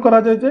अनुमान करा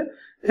जाय जे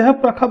यह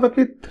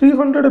पाखापाखि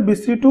 300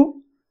 बीसी टू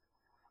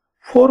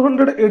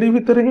 400 एडी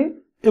भीतर ही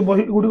ए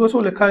बही गुडी को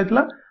सब लिखा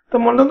हैतला। तो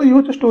मन ये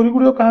होछि स्टोरी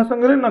गुडी कहा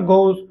संगे ना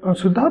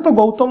सिद्धार्थ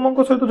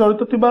गौतमଙ୍କ सहित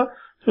जड़ित थिबा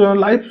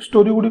लाइफ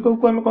स्टोरी गुडी को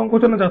हम कोन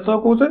कहचे ना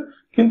जातक कहचे।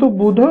 किंतु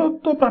बुद्ध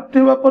तो प्राप्ति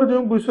हेबा पर जो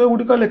विषय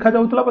गुडी का लिखा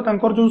जाउतला बा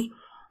तांकर जो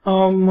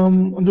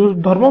जो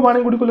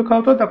धर्मवाणी गुडी को लिखा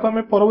होता ताको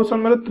आमे परवर्ती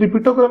समय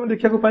त्रिपिटक आमे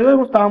देखिया को पाइबा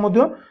एवं ता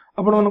मध्ये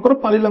आपण मनकर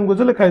पाली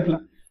लैंग्वेज लिखा हैतला।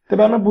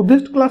 तबे आमे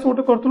बुद्धिस्ट क्लास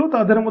गोटे करथलो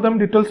ता देर मध्ये आमे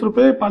डिटेल्स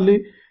रूपे पाली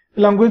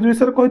लैंग्वेज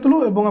विषय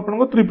कहितलो एवं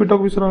आपण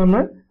त्रिपिटक विषय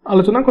आमे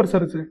आलोचना कर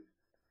सारिसे।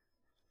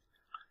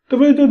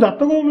 तबे जो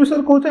जातक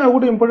विषय कहते आ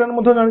गोटे इंपोर्टेंट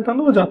मध्ये जानि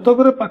थांदो जातक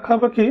रे पाखा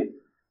पाखी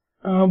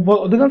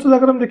अधिकांश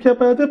जगह हम देखिया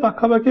पाया जे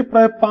पाखा पाखी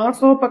प्राय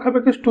 500 पाखा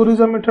पाखी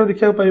स्टोरीज हम एठा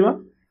देखिया पाइबा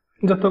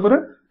जातक रे।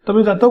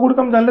 तबे जातक गुड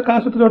हम जानले का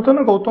सहित जड़ित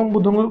ना गौतम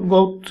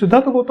बुद्ध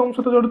सिद्धार्थ गौतम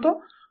सहित जड़ित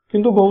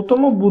किंतु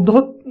गौतम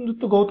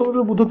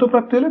जो बुद्धत्व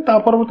प्राप्ति हेले ता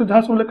परवर्ती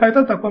जहा सब लिखा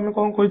हैता ताको हम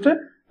कोन कहिचे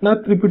ना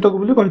त्रिपिटक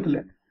बोली कहितले।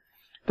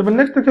 तबे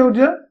नेक्स्ट देखियो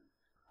जे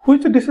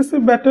which decisive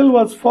battle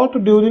was fought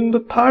during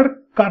the third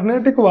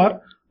Carnatic war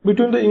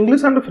between the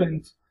English and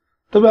French.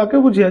 तबे आके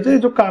बुझिया जे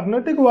जो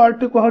कार्नेटिक वार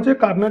टी कहा जे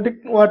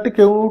कार्नेटिक वार टी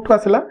केउठ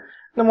आसला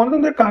ना मन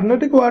तो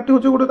कार्नेटिक वार टी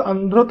होचे गोटे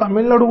आंध्र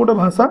तमिलनाडु गोटे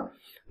भाषा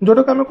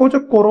जोटा आम कहचे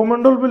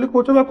कोरोमंडल बोली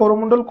कहचे बा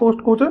कोरोमंडल कोस्ट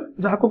कहचे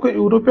जहा को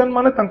यूरोपियन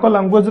माने तांको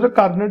लैंग्वेज रे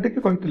कार्नेटिक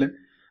कहितले।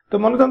 तो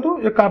मन जानतु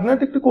ये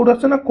कार्नेटिक कोड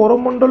आछे ना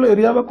कोरोमंडल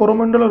एरिया बा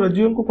कोरोमंडल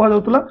रीजन को कहा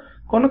जाउतला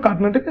कोन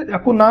कार्नेटिक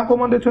याकू ना को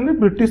मान देछन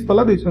ब्रिटिश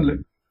वाला देछले।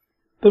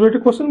 तो बेटी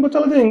क्वेश्चन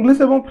पचाला जे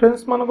इंग्लिश एवं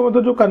फ्रेंच मान को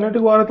मध्य जो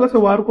कार्नेटिक वार हतला से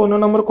वार को अन्य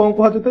नंबर कोन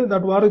कहा जते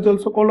that war is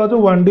also called as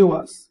वांडी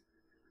वास।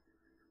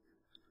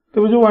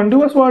 तो जो वांडी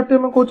वास वार टे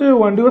में कहचे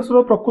वांडी वास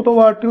रो प्रकृत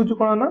वार टी होची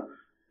कोन ना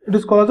इट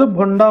इज कॉल्ड एज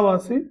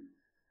भंडावासी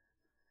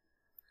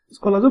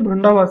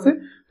भंडावासी।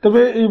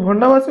 तबे ए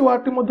भंडावासी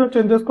वार्ड मध्ये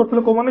चेंजेस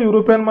करथले को माने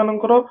यूरोपियन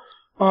मानकर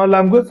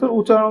लैंग्वेज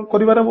उच्चारण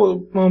करिवारे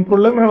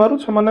प्रॉब्लम हेबारु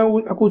से माने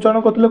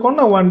उच्चारण करथले कोन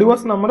ना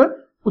वांडीवास नाम रे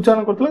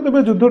उच्चारण करथले। तबे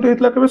युद्धटी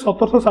हेतला केबे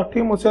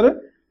 1760 मसिया रे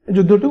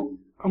युद्धटी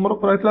हमर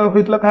कराइतला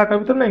होइतला काहा का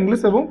भीतर ना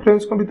इंग्लिश एवं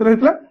फ्रेंच को भीतर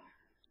हेतला।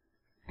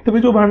 तबे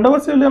जो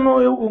भंडावासी ले हम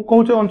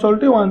कहूचे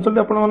अंचलटी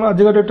आपण माने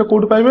आज का डेट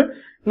कोड पाइबे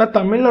ना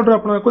तमिलनाडु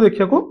आपण को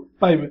देखिया को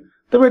पाइबे।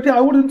 तबे एठी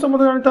आउट जिंस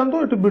मते जानि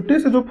तांतो एठी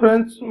ब्रिटिश जो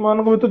फ्रेंच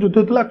मान को भीतर युद्ध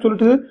हेतला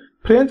एक्चुअली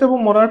फ्रेंच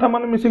एवं मराठा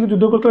माने मिसी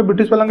युद्ध करथले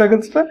ब्रिटिश वाला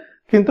अगेंस्ट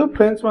किंतु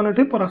फ्रेंच माने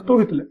एठी परास्त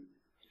होइतले।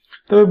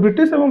 तबे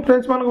ब्रिटिश एवं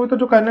फ्रेंच मान को भीतर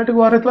जो कार्नेटिक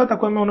वार हेतला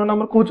ताको हम अन्य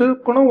नंबर कहूचे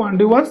कोन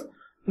वांडी वास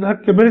जहा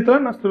केबे हेतला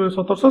ना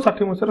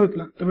 1760 मसिया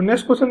होइतला। तबे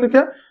नेक्स्ट क्वेश्चन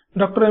देखिया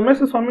doctor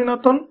MS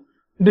Swaminathan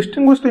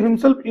distinguished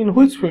himself in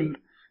which field.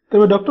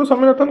 तबे डॉक्टर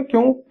स्वामीनाथन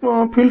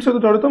क्यों फील्ड से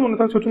जड़ित मन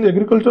था सोचन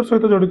एग्रीकल्चर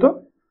सहित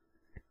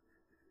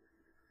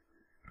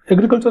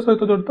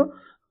जड़ित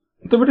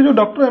तबे जो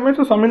डॉक्टर एमएस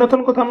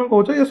स्वामीनाथन कथा हम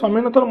कहचे ये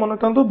स्वामीनाथन मन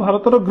थांतो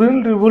भारतर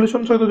ग्रीन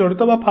रिवोल्यूशन सहित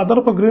जड़ित बा फादर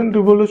ऑफ ग्रीन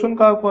रिवोल्यूशन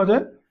का कहा जाए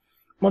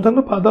मन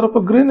थांतो फादर ऑफ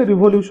ग्रीन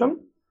रिवोल्यूशन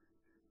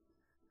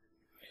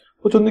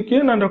होचंदी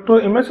के ना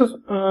डॉक्टर एमएस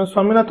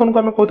स्वामीनाथन को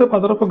हम कहते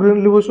father of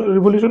green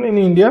revolution in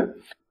India.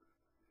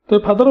 तो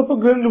फादर ऑफ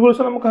ग्रीन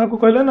रिवोल्यूशन हम कहा को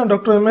कहले ना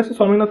डॉक्टर एमएस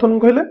स्वामीनाथन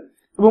कहले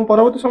एवं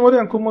परवर्ती समय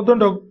यांको मध्य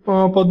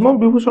पद्म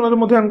विभूषण रे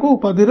मध्य यांको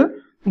उपाधि रे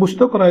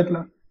भूषित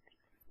कराइतला।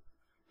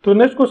 तो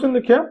नेक्स्ट क्वेश्चन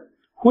देखिया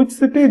which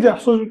city is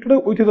associated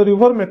with the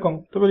river मेकंग।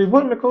 तो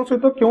रिवर मेकंग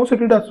सहित क्यों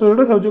सिटी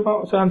एसोसिएटेड हो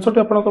जो से आंसर टी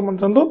आपन को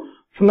मनथांतो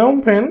फ्नोम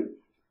पेन।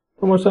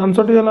 तो मोर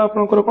आंसर टी हला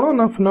आपन को कोन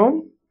ना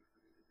फ्नोम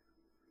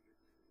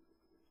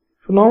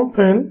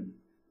पेन।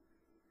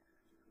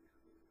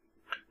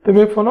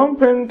 तबे फ्नोम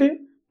पेन टी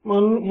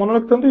मन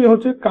रखतंतो ये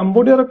होचे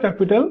कंबोडिया रो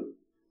कैपिटल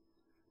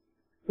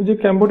जे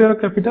कंबोडिया रो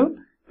कैपिटल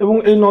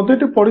एवं ए नदी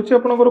टी पड़िछि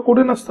आपन को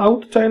कोडे ना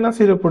साउथ चाइना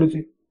सी रे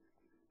पड़िछि।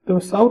 तो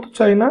साउथ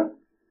चाइना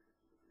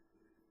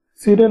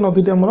सी रे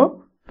नदी टी हमरो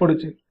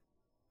पड़िछि।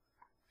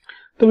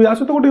 तो या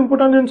सहित गोटे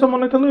इंपोर्टेंट जिनस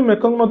मन रखतंतो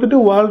मेकंग नदी टी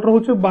वर्ल्ड रो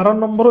होचे 12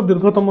 नंबर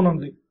दीर्घतम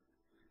नदी।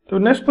 तो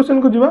नेक्स्ट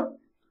क्वेश्चन को जिबा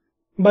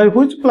by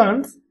which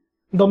plants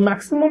the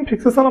maximum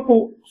fixation of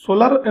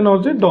solar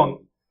energy done.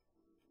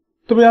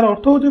 तो यार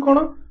अर्थ होची कोन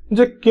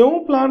जे क्यों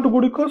प्लांट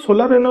गुडी को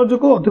सोलर एनर्जी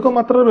को अधिक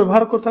मात्रा रे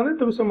व्यवहार करथाने।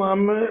 तबे से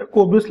हमें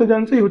ऑब्वियसली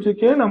जानछि होची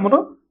के हमरो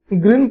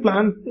ग्रीन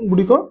प्लांट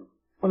गुडी को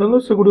मतलब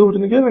से गुडी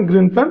होची के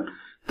ग्रीन प्लांट।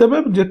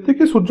 तबे जेति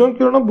कि सूर्य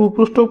किरण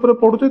भूपृष्ठ ऊपर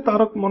पडुछि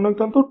तार मन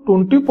रखतंतो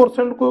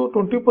 20%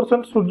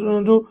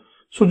 जो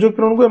सूर्य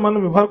किरण को एमाने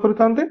व्यवहार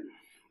करथानते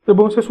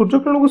एवं से सूर्य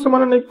किरण को से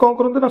माने कोन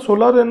करनते ना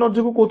सोलर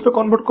एनर्जी को कोथरे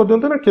कन्वर्ट कर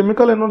दियंते ना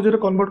केमिकल एनर्जी रे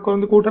कन्वर्ट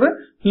करनते कोठरे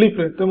लीफ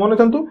रे। तो मन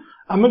रखतंतो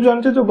आमे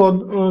जानचे जो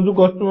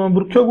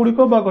वृक्ष गुडी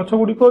को बा गछ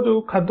गुडी को जो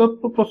खाद्य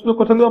प्रस्तुत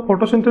करथानते बा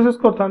फोटोसिंथेसिस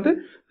करथानते।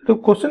 तो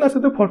क्वेश्चन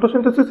आसे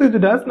फोटोसिंथेसिस इज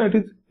डैश ना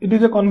it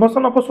is a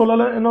conversion of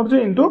solar energy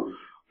into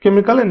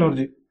chemical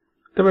energy.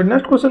 तबे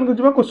नेक्स्ट क्वेश्चन को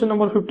जिबा question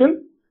number 15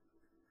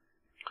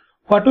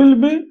 what will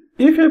be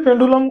if A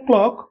pendulum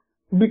clock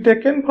be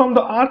taken from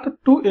the earth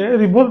to A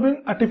revolving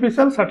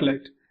artificial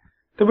satellite.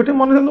 तो बेटे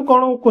मन रखतु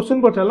कौन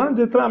question पचाला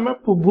जेते आम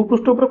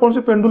भूपृष्ठ ऊपर कौन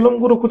से पेंडुलम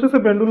को रखुचे से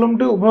पेंडुलम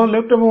टी उभय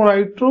लेफ्ट और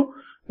राइट रो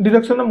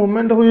डायरेक्शन में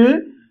मूवमेंट हुए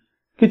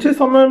किछि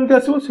समय एमती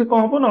आसीबो से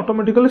कोन हबो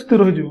ऑटोमेटिकली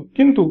स्थिर हो जिवो।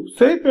 किंतु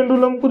सेही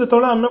पेंडुलम को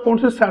जेतले आम कौन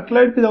से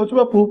सैटेलाइट के जाउचे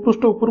बा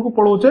भूपृष्ठ ऊपर को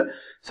पळोचे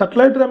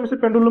सैटेलाइट रे आम से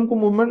पेंडुलम को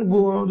मूवमेंट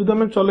जदि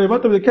आम चलेबा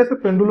तो देखिया से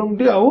पेंडुलम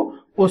टी आउ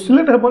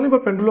ओसिलेट हेबोनी बा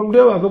पेंडुलम टी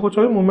आगो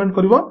पछो मूवमेंट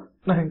करबो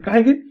नाही।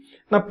 काहे कि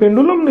ना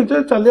पेंडुलम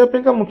निजे चलिया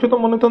पे का मुख्यतः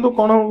मन तंतु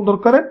कोन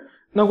दरकार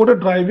ना गोटे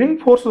ड्राइविंग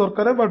फोर्स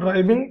दरकार बा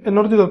ड्राइविंग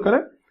एनर्जी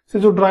दरकार। से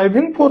जो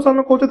ड्राइविंग फोर्स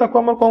आम कहते ताको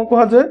हमर कोन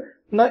कहा जाय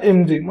ना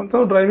mg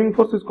मतलब driving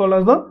force is called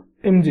as the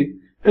mg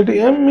eighty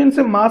m means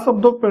mass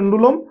of the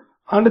pendulum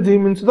and g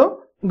means the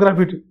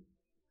gravity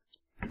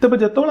तबे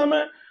जेतबेला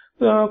हमें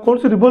कौन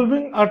से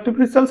रिवॉल्विंग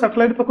आर्टिफिशियल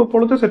सैटेलाइट पाक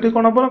पड़ते सेठी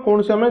कोन अपन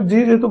कौन से हमें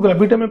जी जेतु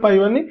ग्रेविटी में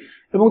पाइबानी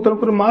एवं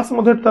तनपुर मास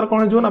मध्ये तार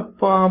कोन जो ना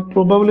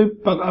प्रोबेबली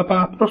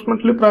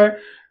अप्रोक्सीमेटली प्राय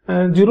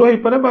 0 हे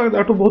पारे बा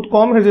आटू बहुत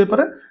कम हे जे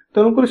पारे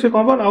तनपुर से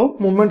कोन आउ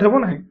मूवमेंट हेबो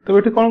नाही तबे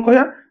एठी कोन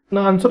कहया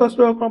ना आंसर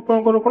आसबे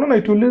अपन कोन ना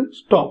it will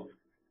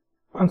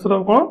stop answer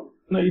of cone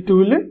ना इट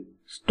विल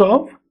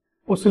स्टॉप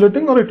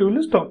ऑसिलेटिंग और इट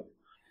विल स्टॉप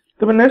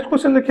तबे नेक्स्ट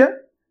क्वेश्चन देखिया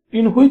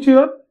in which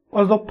year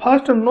was the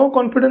first no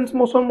confidence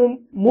motion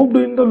moved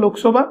in the Lok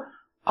Sabha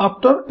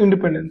after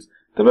independence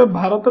तबे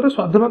भारत रे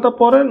स्वाधीनता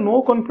पर no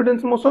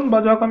confidence motion बा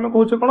जा हम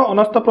कहूचे कोन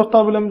अनास्था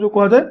प्रस्ताव बोले हम जो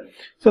कहा जाए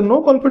से नो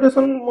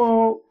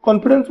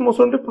कॉन्फिडेंस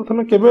मोशन रे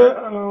प्रथमे केबे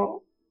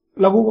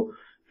लागू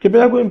केबे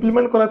आगु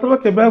इंप्लीमेंट कराइतला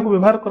केबे आगु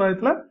व्यवहार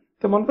कराइतला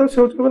ते मनते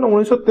से होच केबे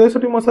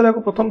 1963 मसाला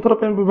को प्रथम थर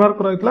पे व्यवहार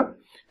कराइतला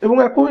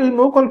एवं याको ए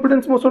नो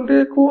कॉन्फिडेंस मोशन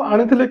रे को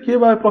आनिथिले के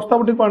बा प्रस्ताव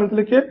टी को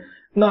आनिथिले के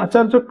ना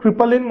आचार्य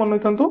कृपालिन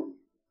मनैतंतु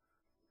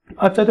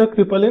आचार्य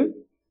कृपालिन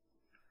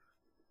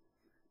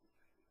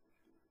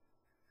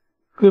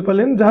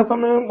जहाँ को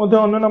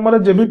अन्य नाम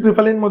जेबी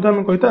कृपालिन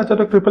कहते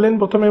आचार्य कृपालिन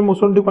प्रथम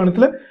मोशन टी आनी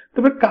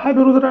तेज क्या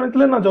विरुद्ध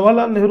आनी ना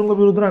जवाहरलाल नेहरू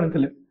विरुद्ध आनी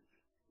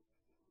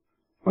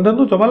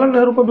जवाहरलाल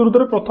नेहरू विरुद्ध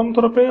प्रथम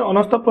थर पे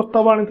अनास्था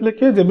प्रस्ताव आनी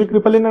किए जेबी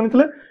कृपालिन आनी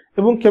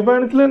केबे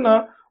आनी ना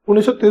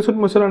 1963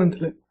 मसीह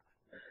आनी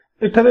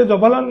एठारे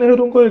जवाहरलाल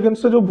नेहरू को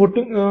एगेंस्ट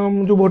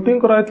जो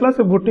वोटिंग कराइतला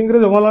से वोटिंग रे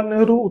जवाहरलाल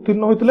नेहरू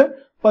उत्तीर्ण होइतिले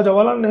बा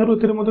जवाहरलाल नेहरू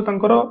एथिरे मध्ये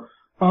तांकर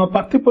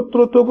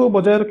प्रार्थीपत्रत्व को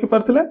बजाय रखि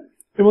पारथिले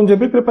एवं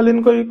जेबी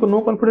कृपालिन को एक नो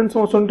कॉन्फिडेंस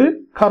मोशन टी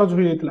खारज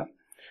होई जायतिला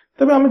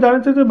तबे हम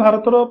जानिछे जे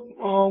भारतर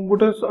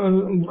गुटे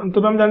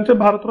तबे हम जानिछे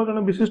भारतर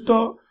जने विशिष्ट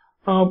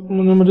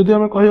जदि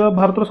हम कहिबा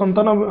भारतर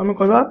संतान हम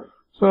कहिबा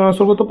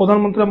स्वर्गत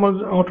प्रधानमंत्री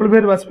अटल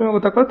बिहारी वाजपेयी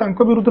कथा कह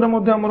तांको विरुद्ध रे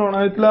मध्ये हमर अणा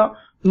जायतिला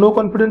नो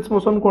कॉन्फिडेंस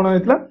मोशन को अणा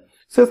जायतिला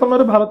से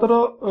समय भारतर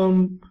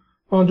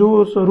जो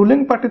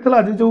रूलिंग पार्टी था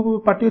आज जो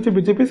पार्टी अच्छे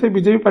बीजेपी से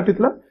बीजेपी पार्टी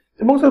था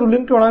एवं से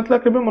रूलिंग टी अणाइला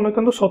केबे मन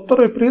करंतु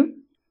 17 एप्रिल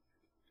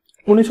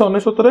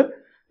 1969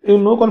 ए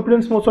नो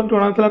कॉन्फिडेंस मोशन टी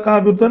अणाइला कहा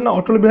विरुद्ध ना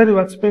अटल बिहारी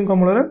वाजपेयी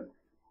अमल रे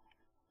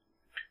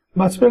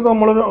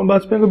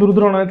वाजपेयी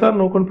विरुद्ध अणाइला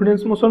नो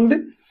कॉन्फिडेंस मोशन टी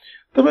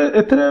तबे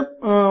एथिरे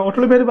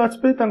अटल बिहारी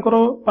वाजपेयी तांकर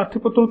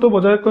प्रार्थीपत्र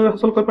बजाय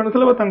हासिल कर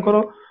पानथिले बा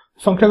तांकर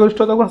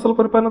संख्यागरिष्ठता को हासिल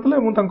कर पानथिले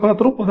एवं तांकर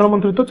हातरु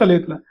प्रधानमंत्रीत्व चली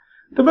जायतिला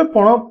तबे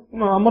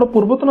आमर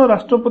पूर्वतन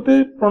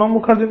राष्ट्रपति प्रणब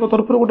मुखर्जी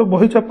तरफ गोटे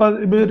बही छापा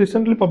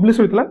रिसेंटली पब्लिश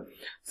होता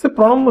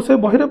से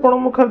बही प्रणब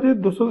मुखर्जी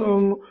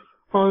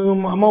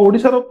आम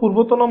ओडिशार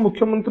पूर्वतन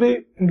मुख्यमंत्री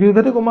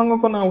गिरिधारी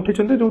गोमांग ना उठी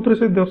जो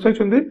से दर्शाई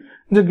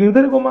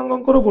गिरिधारी गोमांग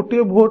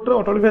गोटे भोट रे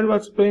अटल बिहारी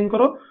वाजपेयी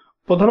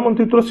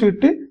प्रधानमंत्रीत्व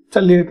सीट टी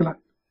चली जाता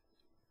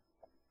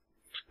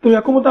तो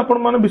या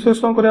आपण मैंने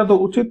विश्लेषण करने तो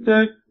उचित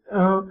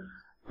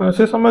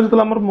से समय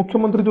जो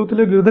मुख्यमंत्री जो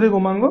थे गिरिधारी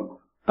गोमांग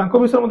तांको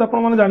विषय में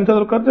आपण माने जानते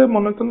दरकार जे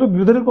मन रखते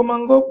गिरिधारी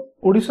गोमांग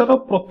ओडिशार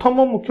प्रथम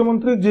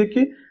मुख्यमंत्री जे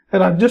कि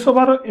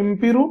राज्यसभा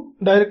एमपी रु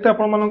डायरेक्ट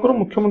आपण मानकर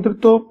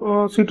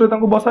मुख्यमंत्रीत्व सीट रे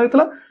तांको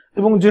बसाइतला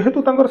एवं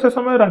जेहेतु तांकर से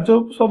समय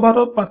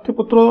राज्यसभार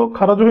प्रार्थीपत्र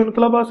खारज होई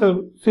नतला बा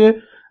से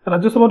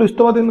राज्यसभा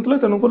इस्तीफा दे नतले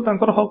तेनुकर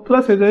तांकर हक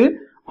थला से जाई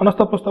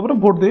अनास्था प्रस्ताव रे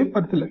वोट दे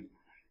पारथिले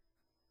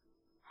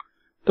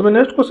तबे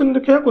नेक्स्ट क्वेश्चन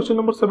देखिया question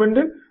number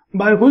 17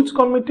 by which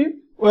committee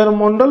where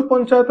Mandal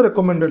panchayat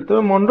recommended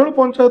तबे मंडल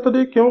पंचायत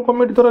रे केउ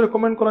कमिटी द्वारा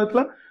रेकमेंड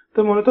कराइतला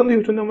तो मन तंदी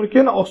होचन हमर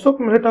के ना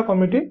अशोक मेहता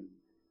कमिटी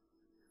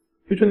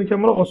होचन के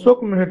हमर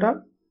अशोक मेहता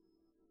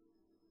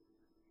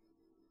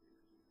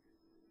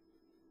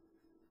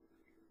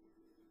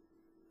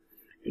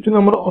होचन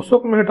हमर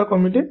अशोक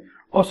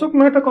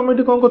मेहता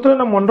कमिटी कोन करथले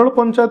ना मंडल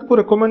पंचायत को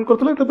रेकमेंड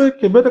करथले तबे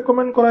केबे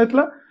रेकमेंड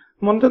कराइतला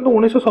मन तंदी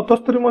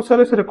 1977 मसिया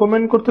रे से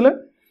रेकमेंड करथले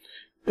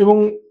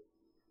एवं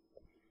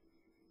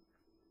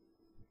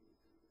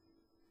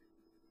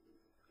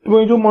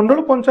जो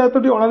मंडल पंचायत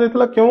टी अणा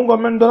जायतिला केउ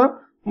गवर्नमेंट द्वारा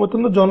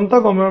मतलब जनता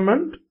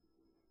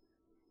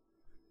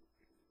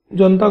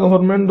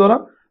गवर्नमेंट द्वारा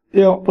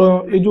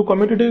ये जो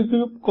कमिटी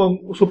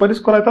सुपारिश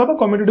कराइता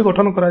कमिटी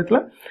गठन कराइतला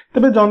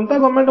तबे जनता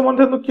गवर्नमेंट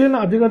मध्ये किए ना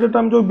आज का डेट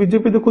जो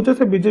बीजेपी देखुचे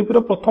से बीजेपी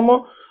रो प्रथम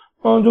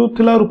जो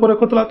थिला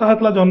रूपरेख थिला ताहा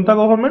थिला जनता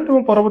गवर्नमेंट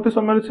और परवर्ती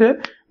समय से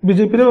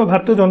बीजेपी रे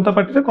भारतीय जनता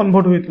पार्टी रे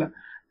कन्वर्ट होइतला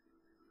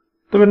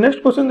तबे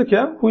नेक्स्ट क्वेश्चन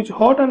देखिया which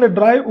hot and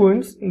dry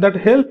winds that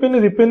help in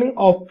रिपेनिंग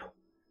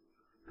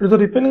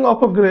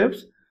of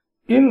grapes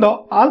in the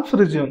Alps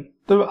reason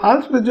तबे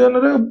आल्प्स रीजन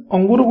रे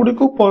अंगूर गुडी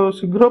को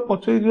शीघ्र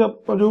पचई जा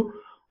जो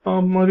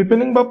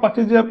रिपेनिंग बा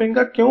पाची जा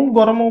पेंका केउ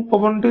गरम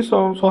पवन टी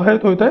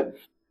सहायक होइता है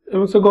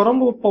एवं से गरम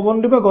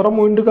पवन टी बा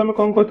गरम विंड को हम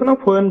कोन कहते ना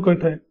फोएन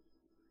कहता है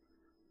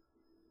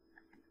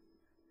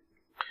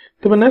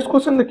तबे नेक्स्ट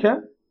क्वेश्चन देखिया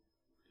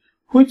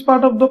which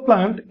part of the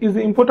plant is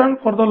important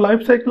for the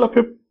life cycle of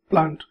A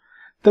plant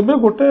तबे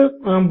गोटे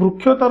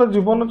वृक्ष तार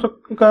जीवन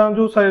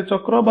जो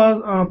चक्र बा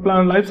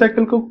लाइफ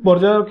साइकिल को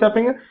बजाय रखा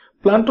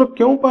प्लांट रो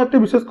क्यों पार्ट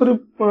विशेष कर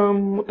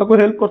ताको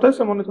हेल्प करता है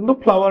से मन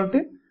फ्लावर टी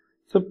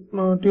से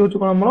टी होछ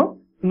कोन हमर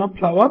ना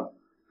फ्लावर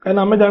काहे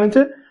ना हमें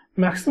जानिछे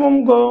मैक्सिमम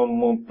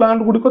प्लांट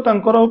गुड़िक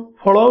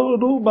फल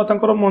रु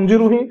मंजी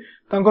रु ही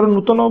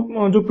नूतन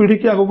जो पीढ़ी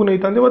की आगक नहीं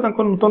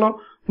नूतन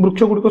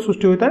वृक्ष गुड़िक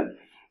सृष्टि होता है।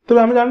 तबे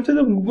आम जानते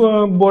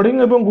बर्डिंग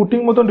और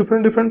गुटिंग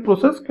डिफरेंट डिफरेंट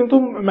प्रोसेस किंतु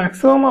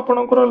मैक्सिमम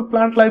आपनकर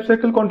प्लांट लाइफ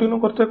साइकिल कंटिन्यू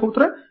करते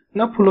कोथरे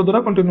ना फूल द्वारा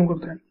कंटिन्यू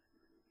करते हैं।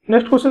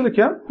 नेक्स्ट क्वेश्चन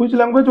देखिए, which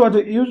language was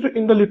used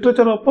in the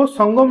literature of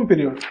Sangam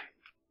period.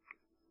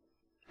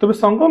 तबे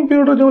संगम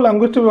पीरियड जो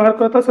लैंग्वेज व्यवहार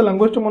करता से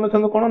लैंग्वेज मन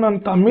था कौन ना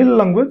तमिल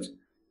लैंग्वेज।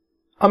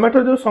 आम एटा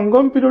जो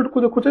संगम पीरियड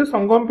को देखुचे,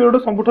 संगम पीरियड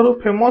सबुठारु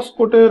फेमस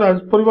गोटे राज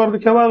परिवार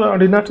देखिया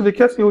डिनास्टी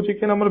देखिया सी होची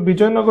कि हमर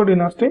विजयनगर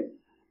डिनास्टी।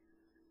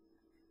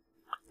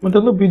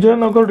 मतलब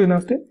विजयनगर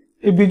डिनास्टी,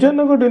 ए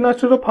विजयनगर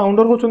डिनास्टी रो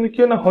फाउंडर होचंदी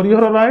कि ना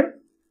हरिहर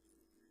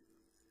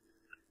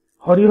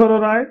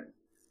राय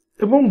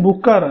एवं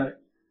बुका राय,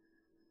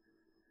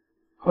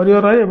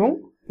 हरिहर राय एवं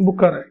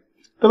बुका राय।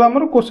 तब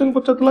आमर क्वेश्चन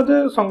पचारला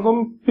जे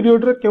संगम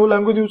पीरियड रे केउ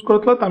language use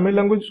करथला, Tamil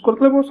language use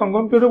करथला एवं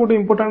संगम पीरियड गोटे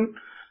इंपोर्टेंट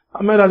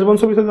आम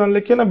राजवंश विषय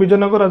जानले कि ना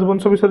विजयनगर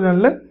राजवंश विषय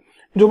जानले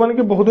जो माने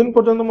कि बहुत दिन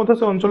पर्यंत मध्य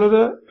से अंचल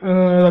रे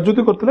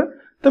राजनीति करथिले।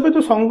 तबे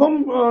जो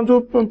संगम जो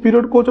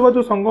पीरियड कोचबा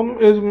जो संगम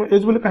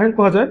एज बोली काहे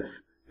कहा जाय,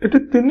 एटी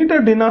तीनटा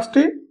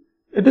डिनास्टी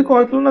एटी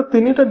कहथलो ना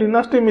तीनटा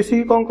डिनास्टी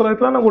मिसी कोन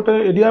कराइतला ना गोटे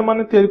एरिया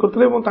माने तयारी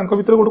करथिले एवं तांको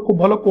भितर गोटे खूब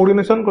भलो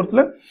कोऑर्डिनेशन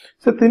करथिले।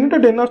 से तीनटा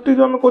डिनास्टी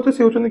जो हम कहते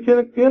से होचनी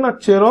कि ना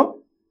चेर,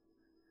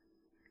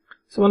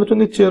 से माने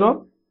होचनी चेर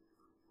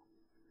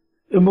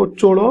एवं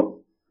चोल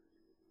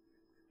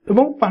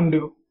एवं पांड्य।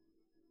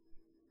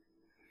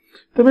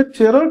 तबे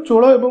चेर,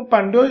 चोल एवं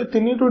पांड्य ए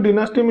तीनटो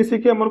डिनास्टी मिसी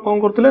कि हमर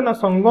कोन करथिले ना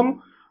संगम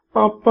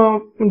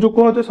जो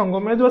कहते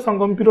संगम एज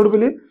संगम पीरियड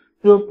बोली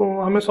जो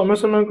आम समय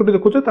समय को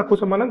देखुचे ताकू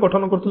से माने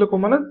गठन करथिले को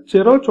माने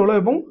चेर, चोल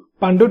एवं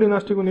पांड्य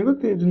डिनास्टी को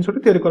नहीं जिनसटी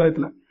तयारी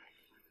कराइतला।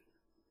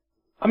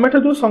 आम एटा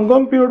जो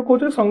संगम पीरियड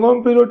कहते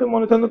संगम पीरियड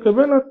मन था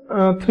केबे ना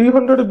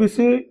 300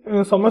 बीसी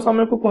समय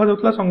समय को कहा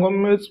जातला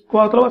संगम एज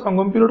कहतला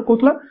संगम पीरियड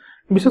कहतला।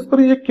 विशेष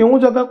कर ये केउ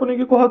जगह को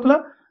नहीं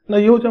कहतला ना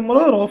ये होचे हमर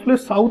रफली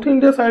साउथ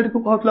इंडिया साइड को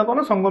कहतला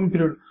कोन संगम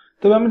पीरियड।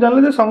 तबे हम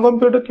जानले जे संगम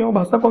पीरियड केउ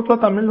भाषा कहतला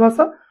तमिल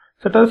भाषा।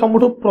 सेटा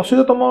सबुठ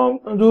प्रसिद्धतम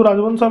जो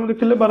राजवंश हम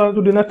देखिले बार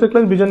जो डिनास्टी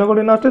क्लास विजयनगर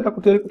डिनास्टी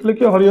ताको तयारी करथिले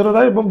कि हरिहर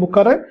राय एवं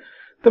बुका राय।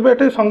 तबे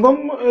एटे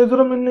संगम एज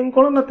रो मीनिंग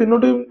कोन ना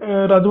तीनोटी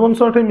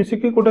राजवंश एटे मिसी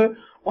कि गोटे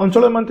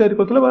अंचल मान तयारी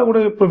करथिले बा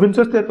गोटे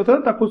प्रोविंसेस तयारी करथिले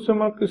ताको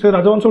से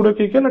राजवंश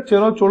गोटे कि ना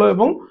चेर, चोल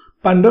एवं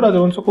पांड्य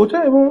राजवंश कहूचे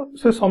एवं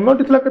से समय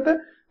थिला केते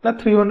ना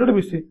 300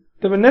 बीसी।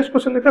 तबे नेक्स्ट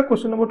क्वेश्चन देखा,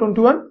 question number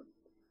 21,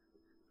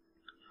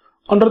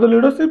 under the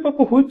leadership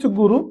of which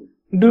Guru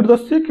did the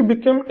Sikh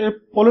become a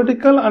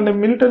political and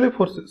military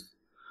forces.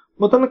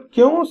 मतलब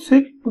क्यों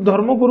सिख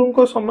धर्मगुरु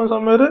को समय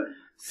समय रे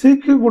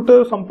सिख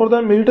गोटे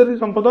संप्रदाय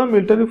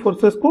मिलिटरी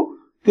फोर्सेस को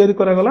तैयारी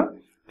करा गला।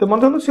 तो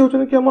मतलब से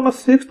होचन कि हमर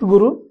सिक्स्थ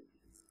गुरु,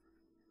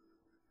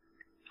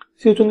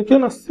 से होचन कि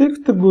ना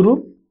सिक्स्थ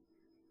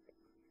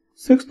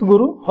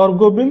गुरु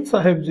हरगोबिंद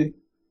साहेब जी,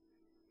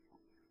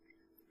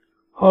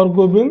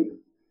 हरगोबिंद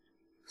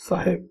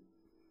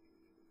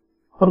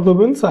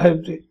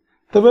साहेब जी।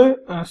 तबे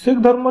सिख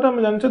धर्म रे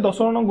हम जानचे 10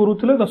 जन गुरु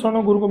थिले, 10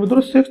 जन गुरु को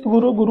भितर सिक्स्थ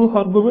गुरु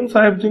हरगोबिंद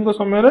साहेब जी को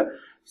समय रे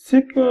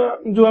सिख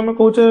जो हम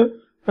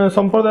कहूचे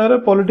संप्रदाय रे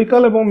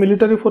पॉलिटिकल एवं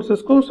मिलिटरी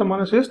फोर्सेस को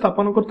समान से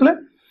स्थापन करथिले।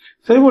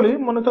 सेही बोली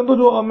मन तो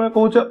जो हम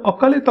कहूचे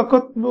अकाली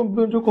तख्त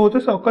जो कहूचे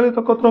से अकाली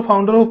तख्त रो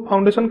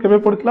फाउंडेशन केबे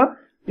पड़ितला,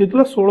 ये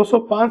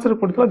 1605 रे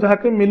पड़ितला जहा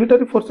के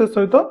मिलिटरी फोर्सेस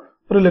सहित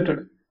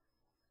रिलेटेड।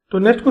 तो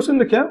नेक्स्ट क्वेश्चन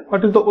देखिया,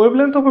 what is the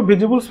wavelength of a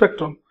visible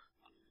spectrum.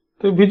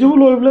 तो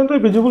विजिबल वेवलेंथ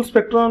विजिबल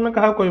स्पेक्ट्रम में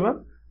कहा कहबा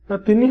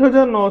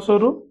 3900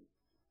 रु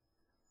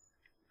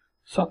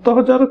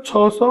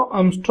 7600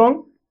 आर्मस्ट्रॉन्ग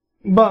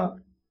बा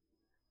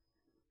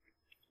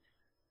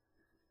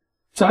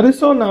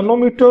 400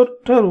 नानोमीटर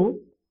ठारू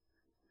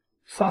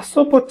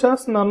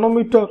 750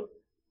 नानोमीटर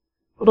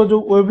रो जो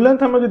वेवलेंथ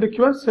हम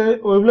देखिबा से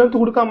वेवलेंथ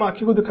गुड का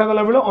आखि को देखा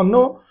गला बेले अन्य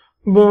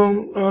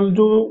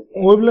जो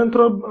वेवलेंथ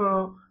रो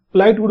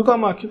लाइट गुड का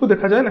आखि को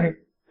देखा जाए नहीं।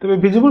 तबे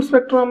विजिबल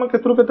स्पेक्ट्रम हम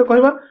केतरो केते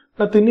कहबा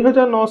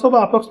 3900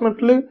 बा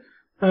अप्रोक्सीमेटली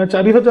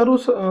 4000 रु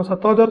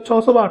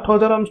 7600 बा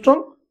 8000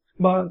 आर्मस्ट्रॉन्ग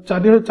बा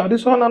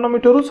 400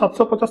 नानोमीटर रु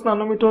 750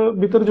 नानोमीटर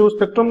भीतर जो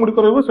स्पेक्ट्रम गुडी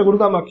करबो से गुड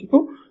का आखि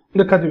को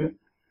देखा दिबे।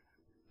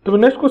 तबे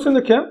नेक्स्ट क्वेश्चन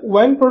देखिया,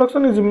 wine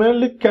production is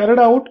mainly carried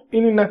out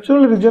in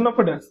natural reason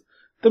of dash.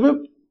 तबे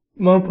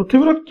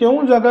पृथ्वी रो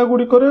केउ जगह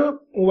गुडी करे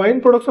वाइन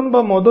प्रोडक्शन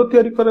बा मद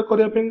तयारी करे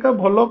करिया पिंका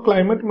भलो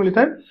क्लाइमेट मिली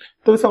थाए।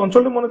 तबे से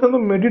अंचल मन था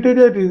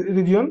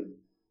मेडिटेरियन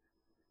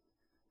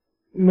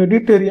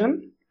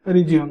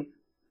रीजन।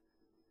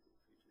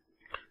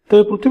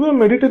 तो पृथ्वी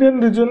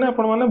मेडिटेरियन रीजन ने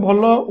आपण माने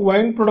भलो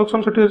वाइन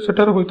प्रोडक्शन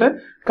सेठार होता है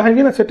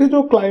कहीं ना सेठी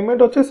जो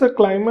क्लाइमेट अच्छे से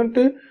क्लाइमेट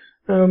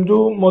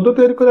जो मद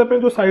तैयारी करने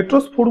जो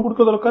साइट्रस फूड गुड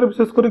दरकार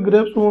विशेषकर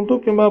ग्रेप्स हूँ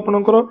कि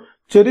आपंकर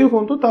चेरी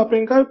हूँ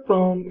तापाईका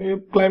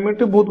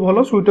क्लाइमेट बहुत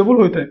भल सुइटेबल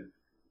होता है।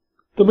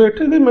 तबे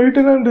एठी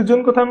मेडिटेरियन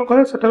रीजन कथा हम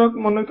कहे सेठार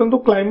मन रखु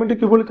क्लाइमेट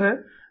किभली थाए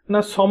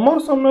ना समर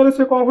समय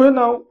से कौन हुए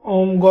ना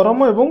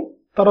गरम एवं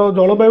तार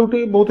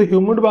जलवायुटी बहुत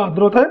ह्यूमिड बा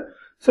आर्द्र थाए।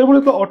 से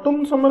भली तो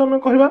ऑटम समय में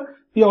कहबा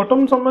ये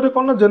ऑटम समय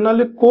कौन ना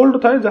जनरली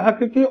कोल्ड थाए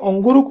जहाँकि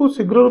अंगूर को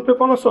शीघ्र रूपे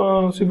कौन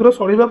शीघ्र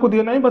सड़ीबा को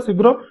दिए ना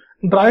शीघ्र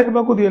ड्राई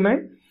होगा को दिए ना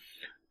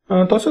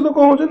तो सहित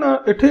कौन हो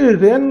ना एठी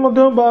रेन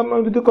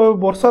जदि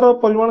वर्षार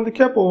परिमाण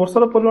देखिए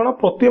वर्षार परिमाण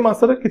प्रति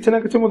मासरे किछि ना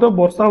किछि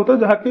वर्षा होता है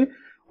जहाँकि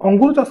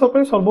अंगूर चाष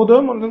सर्वोदय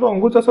मन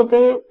अंगूर चाष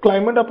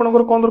क्लाइमेट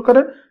आपंकर कौन दरकार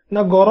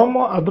ना गरम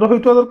आर्द्र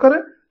होता दरकार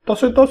ता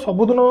सहित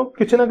सबुदिन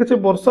किछि ना किछि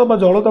वर्षा बा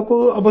जल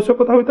ताको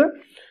आवश्यकता होता है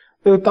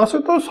ता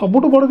सहित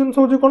सबुठ बड़ जिन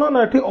हूँ कौन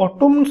ना ये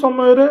ऑटम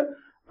समय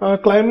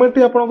क्लाइमेट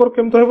आपंकर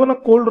केमती रहा ना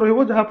कोल्ड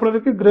रहा जहाँफल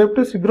कि ग्रेप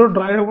टी शीघ्र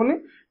ड्राए हेनी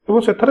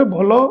और से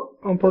भल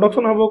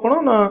प्रोडक्शन हम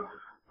कौन ना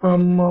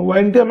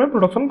वाइन टी आम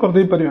प्रोडक्शन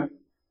करदे पारिबा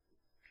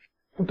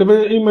तेबे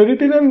ये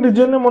मेडिटेरियन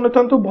रीजन में मन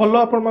था भल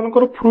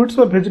आपर फ्रुट्स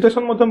और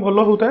वेजिटेशन भल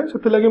होता है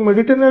से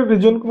मेडिटेरियन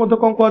रीजन को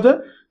कौन कह जाए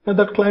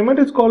that climate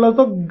is called as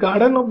the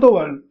garden of the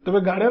world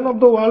तेबे गार्डन ऑफ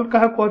द वर्ल्ड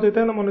क्या कह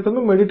जाए ना मन था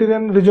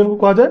मेडिटेरियन रीजन को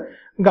कह जाए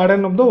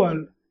garden of the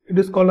world it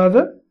is called as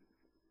a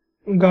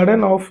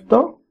garden of the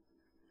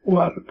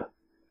world.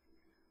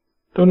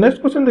 तो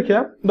नेक्स्ट क्वेश्चन देखिए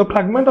the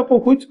fragment of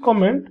which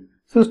comment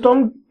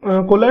system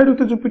collide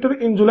with Jupiter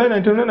in जुलाई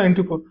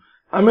 1994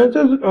 आम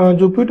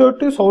जुपिटर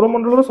टी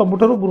सौरमंडल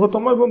सबुठ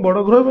बृहत्तम और बड़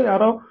ग्रह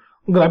यार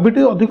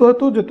ग्राविटी अधिक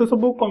हेतु जिते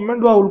सब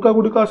कमेंट व उल्का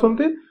गुड़िक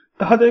आसती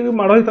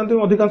माड़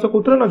होती अधिकांश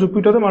कौन ना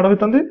जुपिटर माड़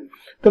होती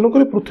तेणुक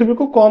पृथ्वी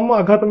को कम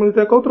आघात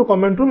मिलता है कौन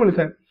कमेंट रू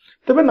मिलता है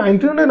तेज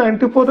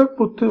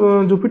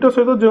 1994 जुपिटर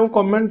सहित जो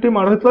कमेंट टी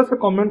माड़ होता है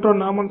कमेंट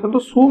नाम मन था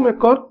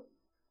शूमेकर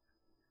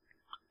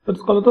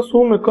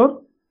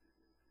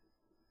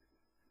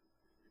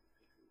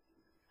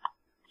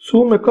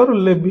शूमेकर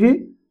लेवी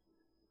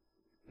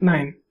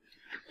 9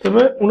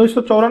 तेरे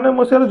 1994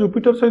 मसीह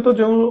जुपिटर सहित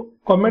जो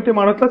कमेंट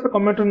माड़ था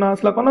कमेंट ना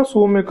आसला कौन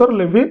शूमेकर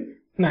लेवी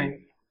 9।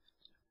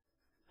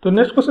 तो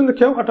नेक्स्ट क्वेश्चन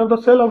देखिए what are the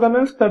cell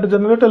organelles that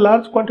generate a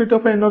large quantity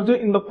of energy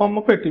in the form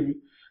of ATP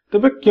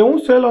तेबे क्यों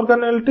सेल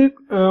ऑर्गेनेल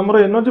हमर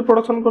एनर्जी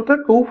प्रोडक्शन करता है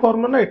क्यों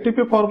फॉर्म में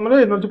एटीपी फॉर्म में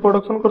एनर्जी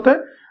प्रोडक्शन करता है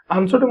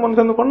आंसर टी मन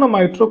था कौन ना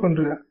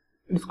mitochondria it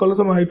is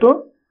called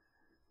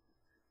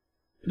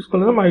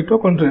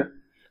mitochondria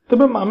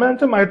तेबे आम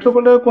जानते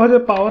माइटोकॉन्ड्रिया कह जाए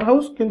पावर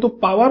हाउस किंतु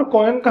पावर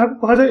कॉइन क्या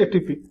कह जाए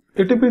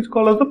ATP is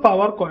called as the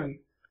power coin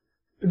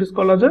it is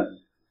called as a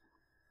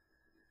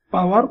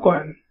power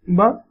coin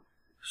बा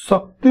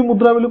शक्ति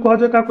मुद्रा बोली कह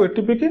जाए क्या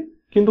एटीपी की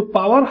किंतु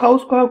पावर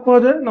हाउस कह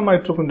जाए ना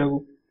माइटोकॉन्ड्रिया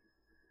को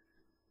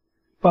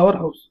पावर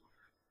हाउस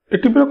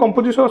एटीपी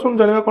कंपोजिशन आस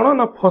जाना कौन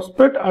ना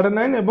फॉस्फेट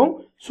आडेनाइन एवं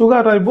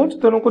सुगर राइबोज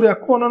तेणुक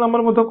अन्य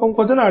नाम कौन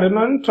कह जाए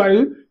आडेनाइन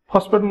ट्राई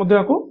फॉस्फेट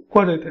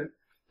कह जाए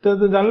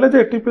तो जानले जे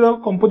एटीपी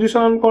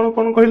कंपोजिशन कौन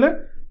कौन कहले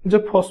जे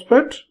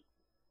phosphate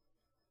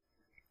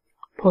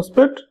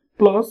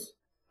plus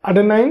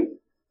आडेनाइन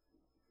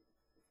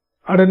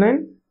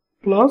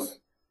plus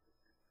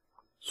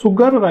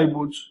sugar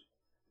ribose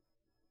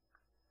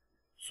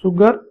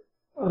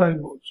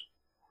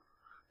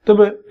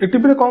तेबे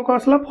एटीपी कौन कौन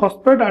आसला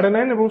फॉस्फेट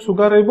आडेनाइन एवं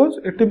सुगर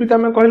राइबोज एटीपी का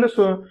आम कहले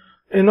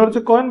एनर्जी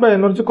कॉइन बा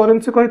एनर्जी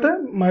करेन्सी कहते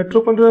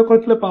माइटोकॉन्ड्रिया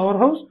कहते पावर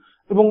हाउस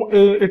एवं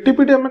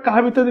एटीपी टी आम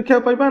क्या भितर देखा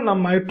पाइबा ना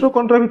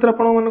माइटोकॉन्ड्रिया भितर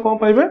आपन कौन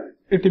पाइबे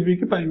एटीपी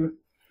की पाइबे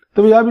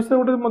तेज या विषय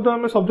गोटे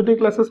आम सब्जेक्टिव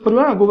क्लासेस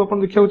करवा आगु आप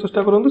देखा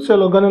चेष्टा करूँ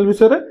सेल ऑर्गेनेल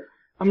विषय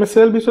आम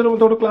सेल विषय में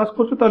गोटे क्लास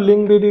कर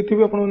लिंक दे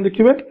देती आप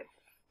देखिए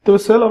तेज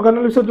सेल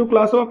ऑर्गेनेल विषय जो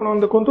क्लास हो आप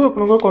देखो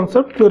आप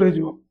कॉन्सेप्ट क्लियर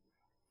हो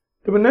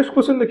तेज नेक्स्ट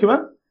क्वेश्चन देखा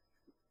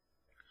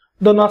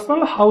the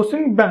national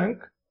housing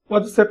bank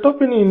was set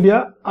up in India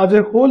as a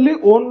wholly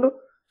owned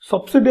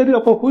subsidiary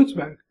of which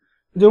bank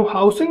जो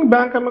हाउसिंग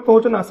बैंक आम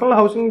कहते नेशनल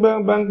हाउसिंग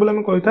बैंक बोले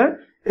आम कही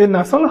ए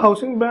नेशनल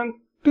हाउसिंग बैंक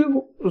टी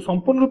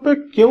संपूर्ण रूपे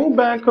क्यों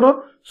बैंक रो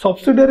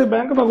सब्सिडियरी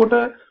बैंक बा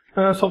गोटे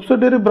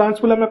सब्सिडियरी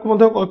ब्रांच बोले आम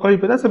कही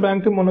पारे से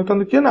बैंक टी मन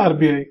था किए ना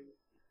आरबीआई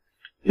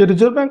ये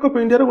रिजर्व बैंक ऑफ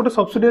इंडिया गोटे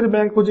सब्सिडियरी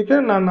बैंक हो कि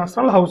ना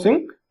नेशनल हाउसिंग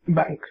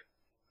बैंक।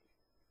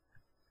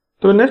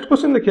 तो नेक्स्ट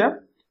क्वेश्चन देखिए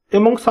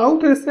among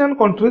south Asian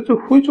countries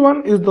which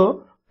one is the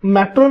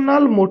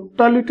maternal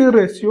mortality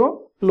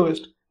ratio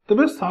lowest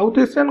Tej south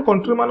Asian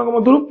country मान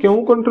मध्य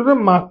क्यों कंट्री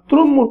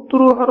मातृ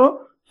मृत्यु हार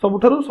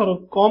सबुठारु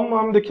कम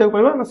आम देखा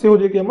पाइबा ना सी हो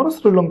जाए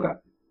श्रीलंका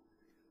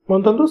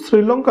मन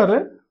श्रीलंका रे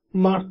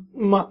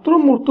मातृ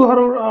मृत्यु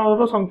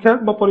हार संख्या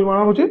परिमाण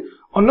हूँ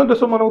अन्य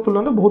देश मान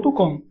तुलन में बहुत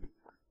कम।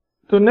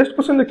 तो नेक्स्ट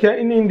क्वेश्चन देखिए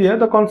in India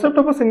the concept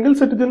of a single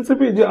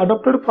citizenship is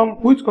adopted from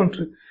which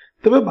country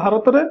तेबे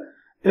भारत रे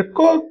एक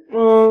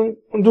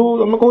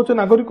जो आम कहूँ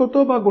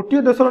नागरिकत्व बा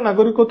गोटे देशर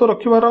नागरिकत्व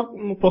रखिबार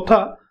प्रथा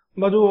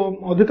बा जो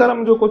अधिकार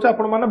आम जो कहे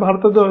आपण मैंने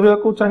भारत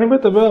रहा चाहिए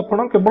तेरे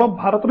आप केवल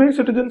भारत ही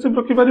सिटीजनशिप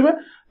रखिपारे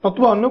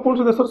नतुबा अन्य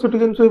कौन देश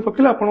सिटीजनशिप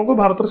रखिले आपको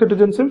भारत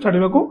सिटीजनशिप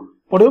छाड़ा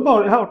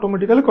पड़ो यह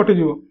ऑटोमेटिकली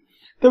कटिज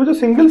तेज जो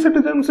single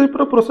citizenship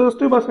process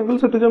T single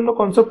citizen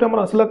concept आम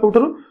आसला कौटू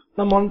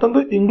ना मन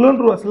था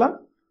इंग्लैंड रू आसला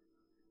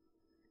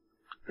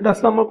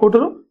कौटू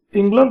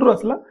इंग्लैंड रू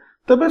आसला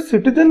तेज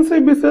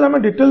सिटीजनशिप विषय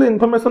में डिटेल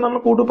इनफॉरमेशन आम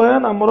कौटू पाइबा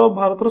आम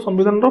भारत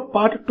संविधान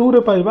पार्ट 2 रे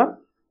पाइबा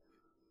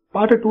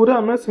पार्ट 2 रे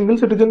आम सिंगल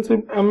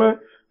सिटीजनशिप आम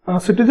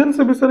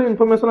सिटीजनशिप विषय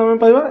इनफॉरमेशन आम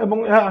पाइबा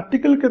एवं यह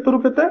आर्टिकल केतरु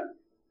केते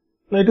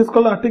it is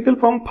called article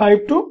from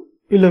 5 to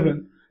 11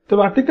 Tej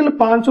article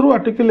 5 रु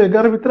आर्टिकल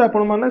 11 भितर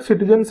आपण माने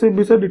सिटीजनशिप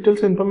विषय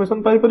डिटेल्स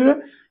इनफॉरमेशन पाई परिबे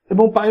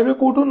एवं पाइबे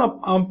कोठो ना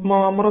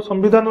हमर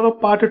संविधान रो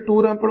पार्ट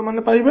 2 रे आपण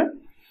माने पाइबे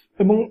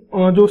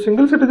एवं जो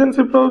सिंगल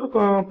सिटीजनशिप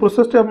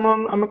प्रोसेस टे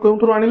हम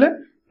कोथरो आनिले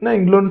ना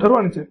इंग्लैंड थारो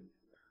आनिचे।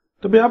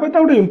 तो या पे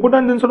गोटे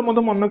इंपोर्टेंट जिनस मत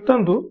मन रखता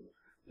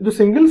जो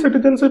सिंगल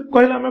सिटीजनशिप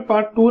कहले हमें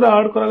पार्ट 2 रे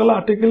ऐड करा गला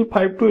आर्टिकल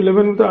 5 टू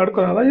 11 में ऐड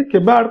करा गला। ये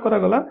केबे ऐड करा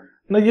गला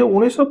ना ये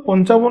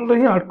 1955 रे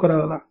ही ऐड करा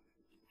गला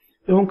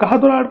एवं कहा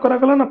द्वारा ऐड करा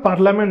गला ना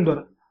पार्लियामेंट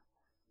द्वारा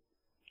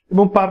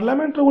एवं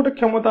पार्लियामेंट रो गोटे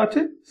क्षमता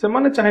अछि से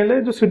माने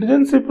चाहिले जो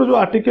सिटीजनशिप रो जो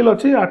आर्टिकल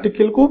अछि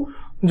आर्टिकल को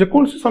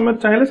जेकोसी समय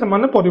चाहिले से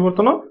माने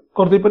परिवर्तन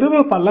कर दे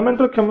परिबे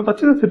पार्लियामेंट रो क्षमता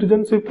अछि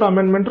सिटीजनशिप रो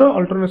अमेंडमेंट रो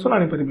अल्टरनेशन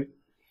आनि परिबे।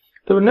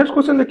 तो नेक्स्ट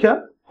क्वेश्चन देखिया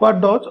what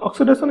does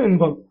oxidation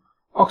involve.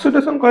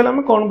 Oxidation कहले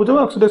हम कोन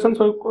बुझबा ऑक्सीडेशन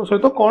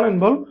सहित कोन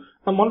इन्वॉल्व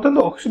मन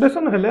तंतु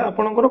ऑक्सीडेशन हेले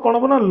आपनकर कोन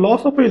बना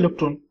लॉस ऑफ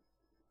इलेक्ट्रॉन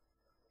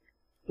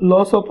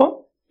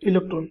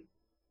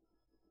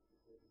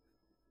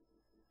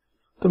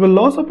तबे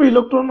लॉस ऑफ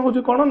इलेक्ट्रॉन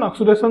होची कोन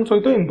ऑक्सीडेशन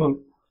सहित इन्वॉल्व।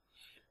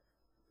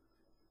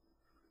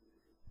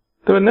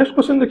 तबे नेक्स्ट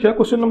क्वेश्चन देखिया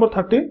question number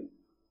 30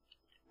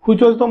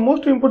 which was the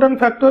most important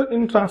factor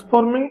in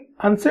transforming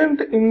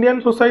ancient Indian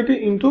society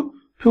into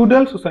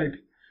feudal society.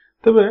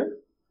 तबे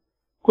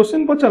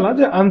क्वेश्चन पचला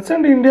जे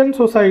एंशिएंट इंडियन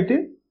सोसाइटी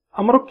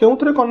हमर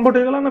केउतरे कन्वर्ट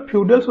हे गला ना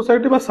feudal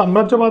society बा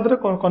साम्राज्यवाद रे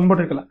कन्वर्ट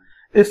हे गला।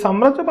 ए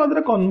साम्राज्यवाद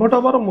रे कन्वर्ट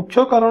होबार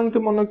मुख्य कारण टी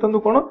मन रखतु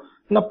कोन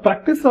ना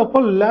प्रैक्टिस ऑफ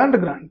लैंड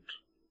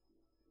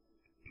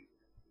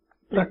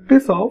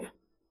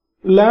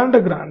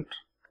ग्रांट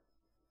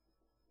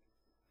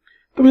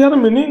तो यार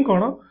मीनिंग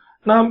कोन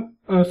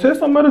ना से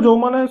समय जो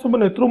माने सब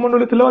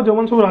नेतृमंडली थिले जो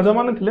माने सब राजा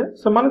माने थिले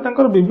से माने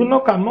तांकर विभिन्न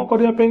काम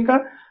करिया पेका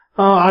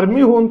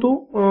आर्मी होंतु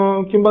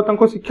किंबा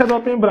तांको शिक्षा दवा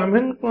पे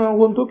ब्राह्मण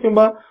होंतु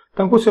किंबा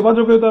तांको सेवा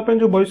जोगे दवा पे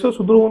जो वैश्य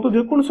शूद्र होंतु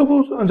जे कोन सब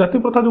जाति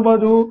प्रथा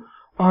जो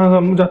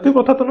जाति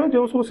प्रथा तो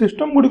जो सब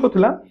सिस्टम गुडी को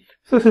थिला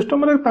से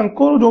सिस्टम रे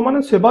तांको जो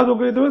माने सेवा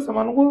जोगे देबे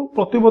समान को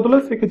प्रतिबदले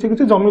से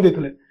किछि जमी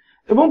देथिले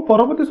एवं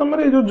परवर्ती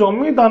समय जो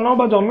जमी दान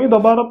बा जमी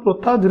दबार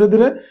प्रथा धीरे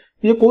धीरे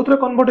ये कोथरे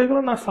कन्वर्ट हो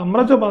गला ना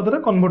साम्राज्यवाद रे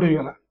कन्वर्ट हो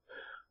गला।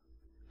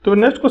 तो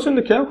नेक्स्ट क्वेश्चन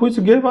देखिया which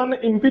gave an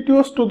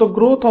impetus to the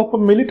growth of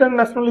militant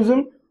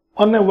nationalism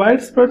on a wide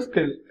spread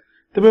scale.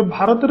 तबे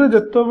भारत रे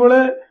जत्तो बेले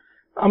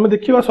हम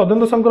देखिबा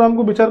स्वतंत्र संग्राम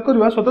को विचार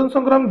करबा स्वतंत्र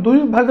संग्राम दुई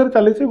भाग रे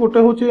चली छि गोटे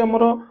होछि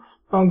हमर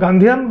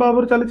गांधीयन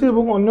बाबर चली छि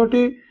एवं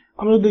अन्यटी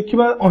हम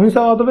देखिबा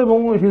अहिंसावाद रे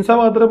एवं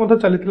हिंसावाद रे मते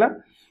चलीतला।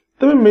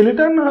 तबे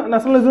मिलिटेंट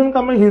नेशनलिज्म का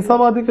हम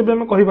हिंसावादी केबे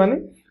हम कहिबानी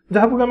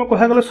जहाँ को हम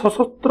कह गले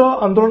सशस्त्र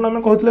आंदोलन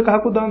आम कहते क्या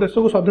देश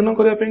को स्वाधीन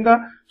करने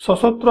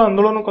सशस्त्र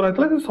आंदोलन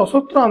कराइला।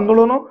 सशस्त्र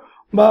आंदोलन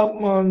बा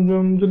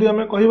जदि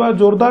आम कह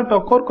जोरदार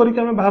टक्कर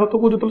करके भारत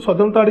को जो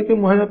स्वाधीनता आड़े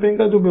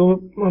मुहाइया जो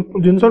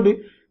जिनसटी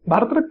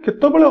भारत में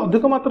केतबेले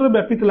अधिक मात्रा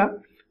व्यापीला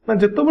ना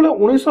जितेबाला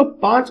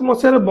 1905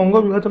 मसीह बंग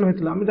विभाजन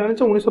होता आम जाने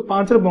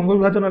 1905 बंग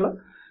विभाजन है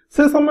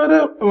से समय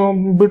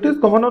ब्रिटिश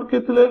गवर्नर किए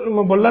थे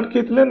बल्लाड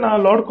किए थे ना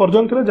लॉर्ड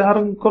कर्जन थे जार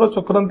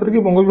चक्रांत की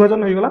बंग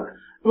विभाजन होगा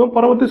एवं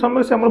परवर्ती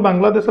समय से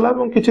बांग्लादेश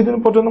है किसी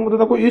दिन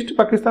पर्यटन ईस्ट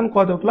पाकिस्तान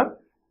कहला।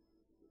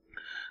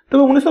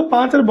 तेज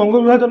 1905 बंग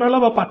विभाजन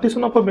है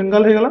पार्टीशन ऑफ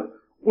बेंगल होगा।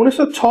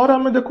 1906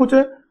 आम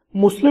देखुचे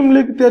मुस्लिम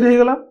लीग तैयारी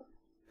होगा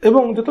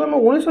एवं जो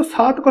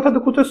 1907 कथा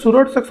देखुचे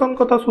सूरत सेक्शन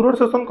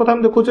कथा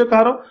देखुचे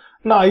कहार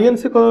ना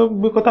आईएनसी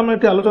कथा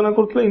में आलोचना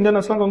करते इंडियन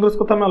नेशनल कांग्रेस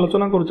कथा में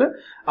आलोचना करुचे।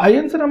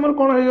 आईएनसी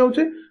कौन हो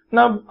जाउची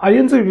ना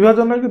आईएनसी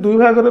विभाजन है दुई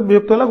भाग में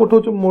विभक्त है गोटे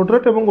हूँ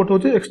मॉडरेट और गोटे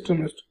हूँ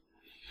एक्सट्रीमिस्ट।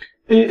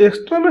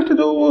 एक्सट्रीमिस्ट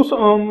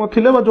जो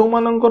थिले जो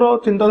मानकर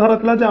चिंताधारा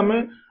थिला जे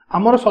आमे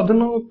हमर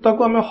स्वाधीनता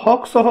को आमे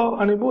हक सह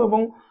आनिबो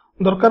एवं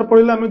दरकार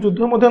पड़िले आमे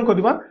युद्ध मध्य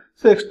करबा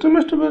से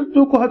एक्सट्रीमिस्ट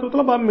जो कहा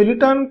जातला बा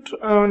मिलिटेंट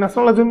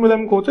नेशनलिज्म बिले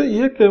हम कहचे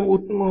ये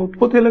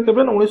उत्पत्ति हेले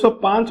केबे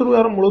 1905 रु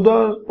यार मूलदुआ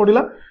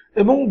पड़िला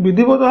एवं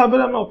विधिवत भाव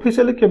में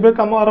ऑफिशियली केबे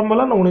काम आरंभ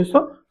होला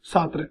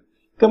 1907 रे।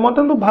 ते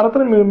मतलब भारत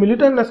में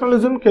मिलिटेंट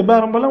नेशनलिज्म केबे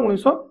आरंभ होला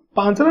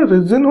 1905 रे।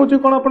 रीजन होची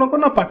कोन आपन को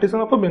ना partition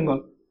of Bengal.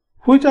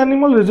 Which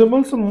animal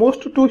resembles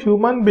most to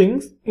human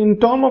beings in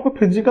terms of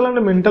physical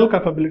and mental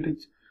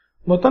capabilities?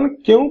 बर्तमान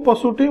क्यों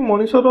पशुटी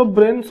मनुष्यर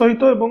ब्रेन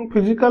सहित एवं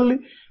फिजिकली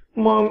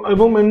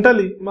एवं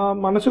मेंटाली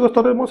मानसिक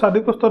स्तर और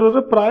शारीरिक स्तर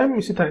में प्राय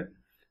मिसी थाए।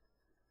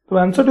 तो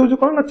आंसर होची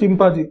कोन ना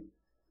चिंपाजी।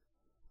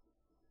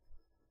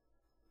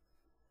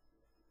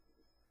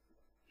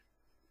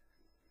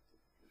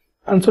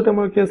 आंसर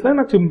टे के आसला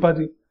ना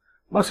चिंपाजी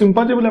बा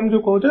सिंपाजी बोले हम जो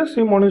कहचे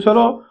से मनुष्यर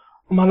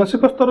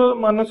मानसिक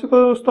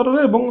स्तर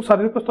एवं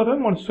शारीरिक स्तर में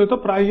मनुष्य सहित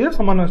प्राय ये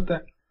समान आसता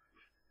है।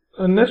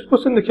 नेक्स्ट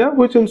क्वेश्चन देखिए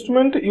which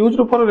instrument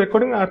used for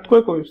recording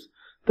earthquake waves.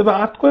 तबे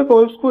अर्थक्वेक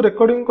वेव्स को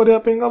रिकॉर्डिंग करिया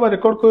पेगा बा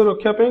रिकॉर्ड कर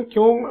रखिया पे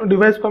क्यों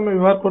डिवाइस को हम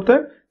व्यवहार करते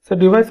हैं से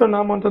डिवाइस का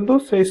नाम होता है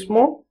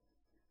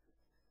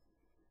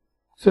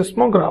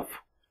सेस्मोग्राफ।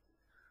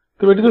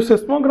 तो ये जो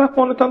सेस्मोग्राफ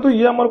होता है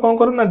ये हमर कोन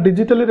करे ना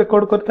डिजिटली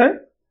रिकॉर्ड करता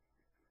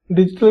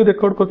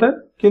है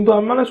किंतु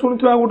हम माने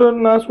सुनिथिबा गोटे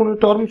ना सुनि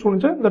term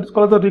सुनिचे that is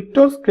called the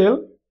Richter scale.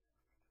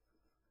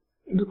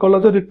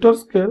 Richter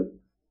scale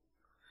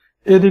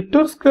A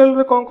Richter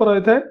scale कौन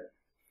कराई था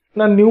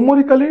ना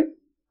न्यूमेरिकली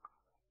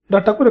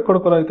डाटा को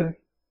रिकॉर्ड कराई था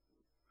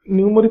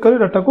न्यूमेरिकली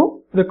डाटा को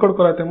रेकॉर्ड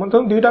कराते हैं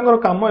मतलब दुईटांगर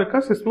काम एका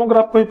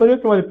सिस्मोग्राफ कहि परिबे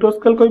कि रिक्टर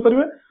स्केल कहि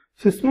परिबे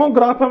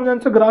सिस्मोग्राफ हम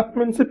जानछे ग्राफ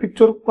मीन्स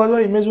पिक्चर को कहबा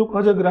इमेज को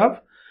कहबा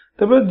ग्राफ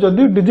तबे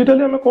जदी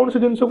डिजिटली हम कोन से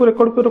जिंस को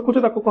रेकॉर्ड कर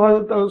रखुचे ताको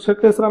कहा से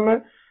केस रे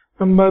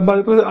हम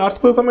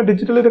अर्थक्वेक हम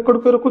डिजिटली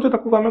रेकॉर्ड कर रखुचे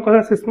ताको हम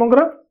कहबा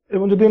सिस्मोग्राफ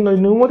एवं जदी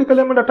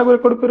न्यूमेरिकली हम डाटा को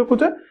रेकॉर्ड कर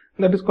रखुचे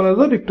that is called as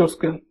the Richter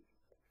scale.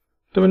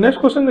 तो नेक्स्ट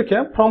क्वेश्चन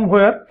देखिए from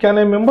where can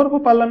a member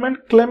of parliament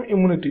claim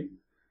immunity.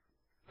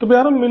 तो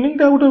यार मीनिंग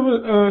टा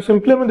गोटे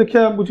सिंपली हम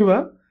देखिया बुझिबा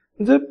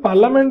जे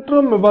parliament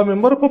row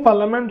member of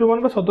parliament जो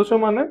माने सदस्य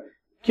माने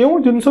केउ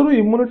जिंस रो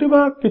इम्यूनिटी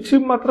बा किछि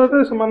मात्रा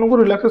रे समान को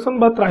रिलैक्सेशन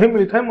बा त्राही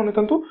मिली थाए मन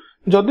तंतु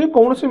जदी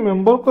कोनसी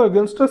मेंबर को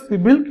अगेंस्ट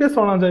सिविल केस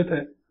आना जाय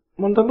थाए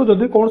मन तंतु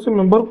जदी कोनसी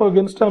मेंबर को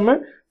अगेंस्ट हमें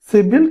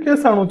सिविल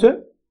केस आनुचे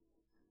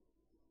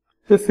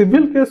से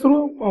civil case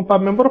row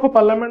member of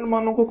parliament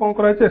मान को कोन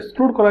कराय छै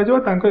एक्सक्लूड कराय छै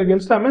तांको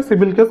अगेंस्ट हमें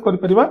सिविल केस करि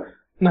परिबा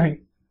नाही।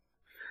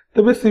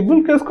 तबे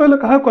सिविल केस कहले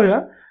कहा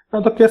कहया Now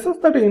the cases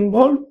that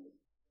involve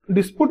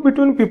dispute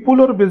between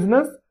people or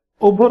business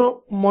over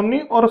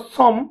money or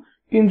some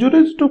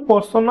injuries to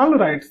personal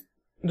rights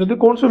जदि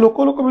कौन से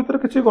लोक भीतर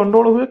किसी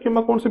गंडगोल हुए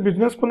किंबा कौन से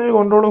बिजनेस को नहीं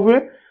गंडगोल हुए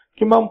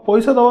किंबा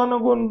पैसा दवा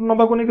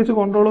नबा को नहीं किसी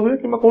गंडगोल हुए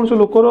किंबा कौन से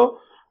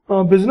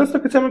लोकर बिजनेस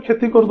किसी आम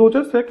क्षति कर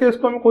दौचे से केस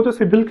को हम कहे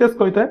सिविल केस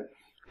कही थाए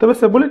तेज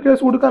से केस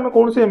गुड़िक आम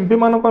कौन से एमपी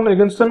मान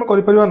एगेंस्ट में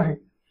कर।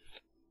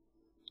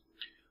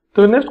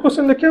 तो नेक्स्ट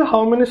क्वेश्चन देखिए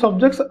how many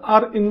subjects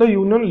are in the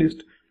union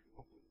list.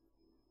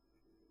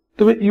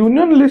 तबे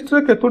यूनियन लिस्ट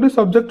रे केतोटी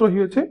सब्जेक्ट रही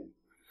अछि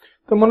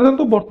तो मन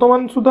जंतु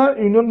वर्तमान सुधा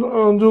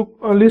यूनियन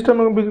जो लिस्ट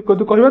हम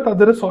कहबा ता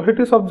देरे 100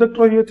 टी सब्जेक्ट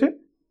रही अछि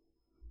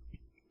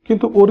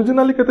किंतु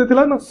ओरिजिनली केते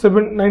थिला ना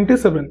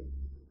 97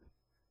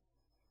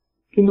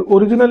 किंतु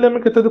ओरिजिनली हम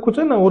केते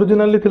देखुचे ना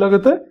ओरिजिनली थिला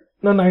केते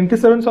ना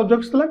 97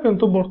 सब्जेक्ट्स थिला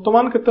किंतु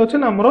वर्तमान केते अछि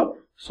ना हमरो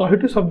 100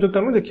 टी सब्जेक्ट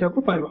हम देखिया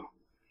को पाइबा।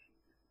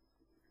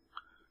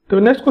 तो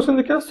नेक्स्ट क्वेश्चन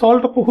देखिया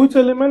salt of which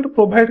element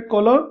provide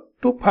colour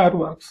to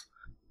fireworks.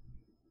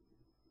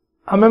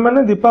 आमे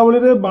माने दीपावली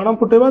रे बाण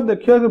फुटेबा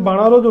देखिया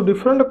बाणर जो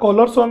डिफरेंट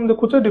कलर्स हम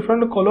देखुचे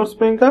डिफरेंट कलर्स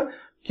पेका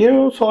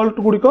के सॉल्ट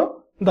गुडिक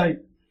दाई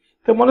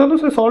ते मन तो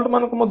से सॉल्ट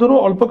मान को मधुर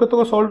अल्प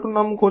केतक सॉल्ट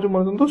नाम कहू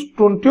मन तो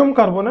स्ट्रोंटियम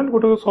कार्बोनेट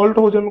गोटे सॉल्ट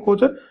हो हम कहू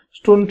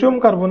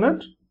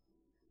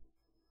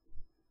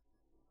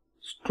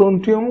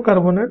स्ट्रोंटियम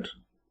कार्बोनेट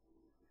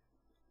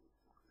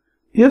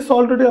ये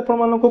सॉल्ट टी आपण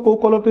मान को को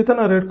कलर देता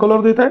ना रेड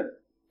कलर देता है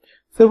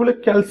से बोले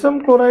कैल्शियम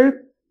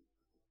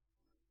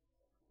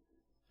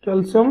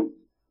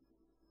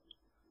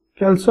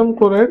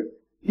क्लोराइड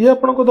ये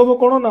आपण को दबो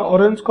कोन ना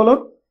ऑरेंज कलर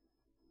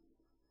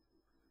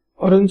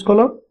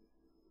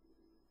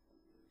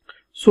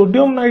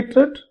सोडियम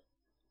नाइट्रेट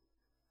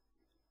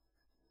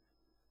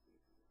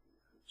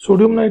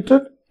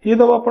ये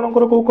दबो आपण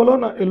को कलर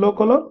ना येलो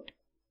कलर।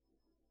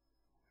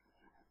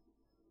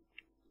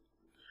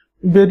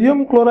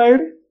 बेरियम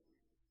क्लोराइड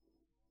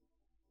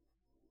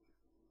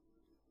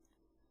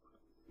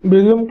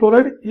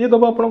ये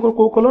दबो आपण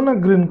को कलर ना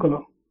ग्रीन कलर।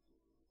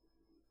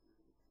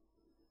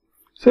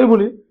 से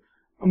बोली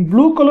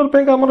ब्लू कलर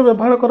पे हमर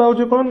व्यवहार कराउ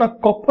जे कोन ना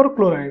कॉपर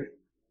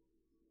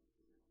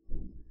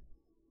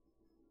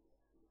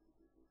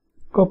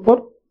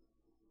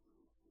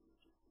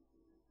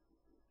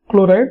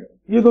क्लोराइड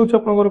ये दोछ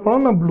आपनकर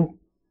कोन ना ब्लू।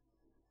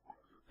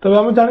 तबे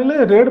हम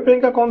जानिले रेड पे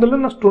का कोन देले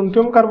ना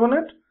स्ट्रोंटियम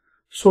कार्बोनेट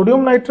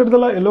सोडियम नाइट्रेट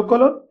देला येलो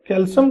कलर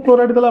कैल्शियम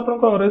क्लोराइड देला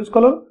आपनकर ऑरेंज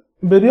कलर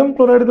बेरियम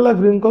क्लोराइड देला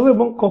ग्रीन कलर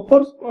एवं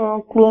कॉपर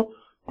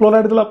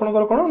क्लोराइड देला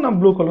आपनकर कोन ना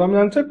ब्लू कलर। हम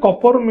जानछे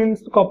कॉपर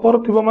मींस कॉपर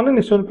थिबो माने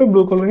निश्चय रूपे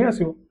ब्लू कलर ही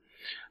आसीबो।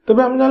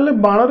 तबे हम जानले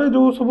बाण रे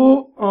जो सब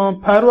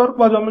फायरवर्क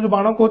बा हम जो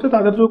बाण कहते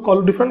तादर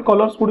जो डिफरेंट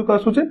कलर्स गुडी को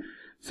आसुचे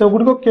से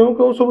गुडी को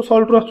केउ सब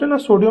सॉल्ट आसुचे ना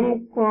sodium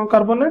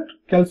carbonate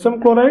calcium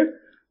chloride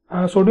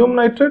sodium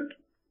nitrate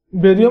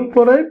barium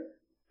chloride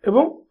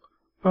एवं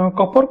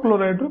कॉपर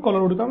क्लोराइड रो कलर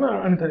गुडी हम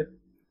आनि थाए।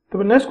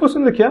 तबे नेक्स्ट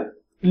क्वेश्चन देखिया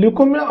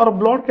ल्यूकेमिया और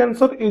blood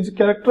cancer is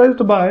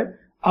characterised bye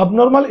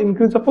abnormal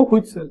increase of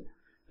which cell।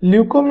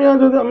 Leukaemia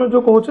जो हम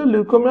जो कहूचे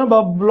ल्यूकेमिया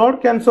बा ब्लड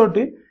कैंसर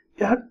टी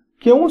या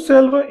केउ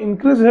सेल रो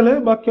इंक्रीज हेले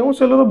बा केउ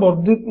सेल रो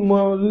वर्धित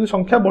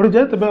संख्या बढ़ी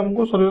जाए तबे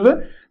हमको शरीर रे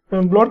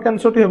ब्लड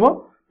कैंसर टी हेबो।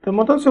 तो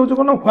मतलब से होचे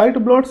कोन व्हाइट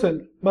ब्लड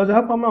सेल बा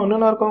जहा हम अन्य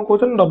नाम कोन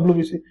कहउछन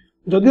डब्ल्यूबीसी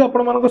जदि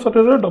आपण मानको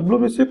शरीर रे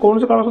डब्ल्यूबीसी कोन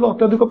से कारण से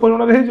अत्यधिक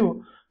परिमाण रे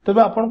हेजिवो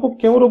तबे आपण को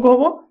केउ रोग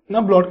होबो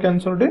ना ब्लड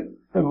कैंसर टी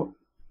हेबो।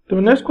 तो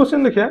नेक्स्ट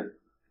क्वेश्चन देखिया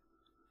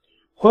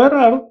where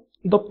are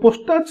the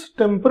पोस्टाज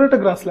temperate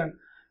grassland.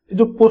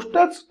 जो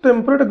पोस्टाज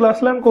टेम्परेट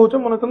ग्रासलैंड कहउछे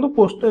मन तंतु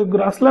पोस्ट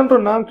ग्रासलैंड रो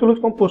नाम चलुछ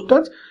कोन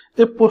पोस्टाज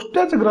ए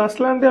पोस्टाज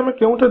ग्रासलैंड हम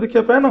केउठे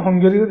देखिया पाए ना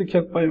हंगेरी रे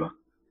देखिया पाइबा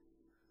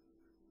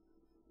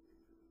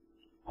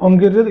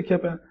हंगेरी रे देखिया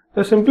पाए।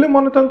 तो सिंपली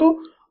मन तंतु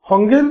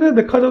हंगेरी रे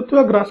देखा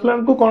जाउतबा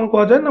ग्रासलैंड को कोन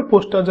कहआ जाय ना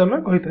पोस्टाज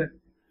हम कहिथाय।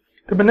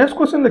 तबे नेक्स्ट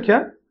क्वेश्चन देखिया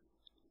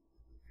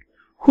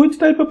which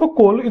type of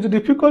coal is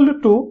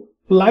difficult to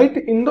light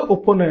in the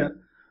open air.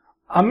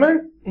 आमे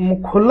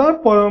खोला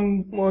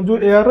जो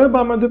एयर रे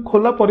बा में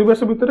खोला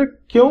परिवेश भितर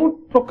केउ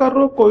प्रकार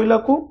कोयला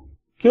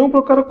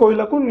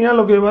को निया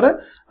लगेबारे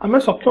आमे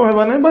सक्षम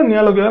हेबा नै बा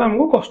निया लगेबारे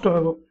हमको कष्ट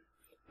हेबो।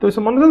 तो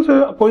से मन से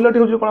कोयलाटी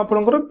हो जे कोन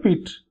आपनकर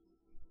पीट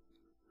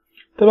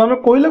तेबे आमे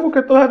कोयला को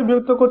केतो भाग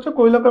विभक्त करछे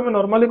कोयला को आमे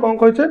नॉर्मली कोन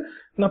कहछे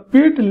ना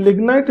पीट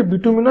लिग्नाइट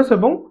बिटुमिनस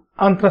एवं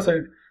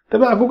एंथ्रासाइड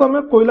तेबे आगु को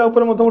आमे कोयला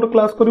ऊपर मते गोटे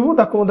क्लास करिवो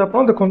ताको मते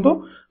आपण देखंतो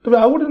तेबे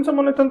आ गोटे जिंस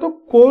मन तंतो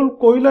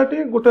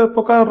कोयलाटी गोटे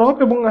प्रकार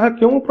रॉक एवं यह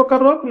केउ प्रकार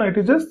रॉक ना it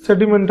is a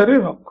sedimentary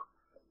rock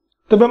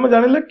तेबे हम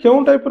जानिले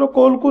केउ टाइप रो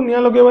कोल को निया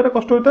लगेबारे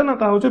कष्ट होता ना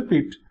ता होचे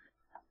पीट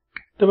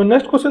तेबे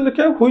नेक्स्ट क्वेश्चन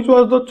देखिया व्हिच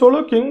वाज द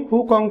चोलो king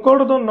who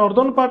conquered the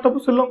northern part of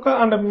Sri Lanka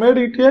and made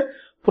it A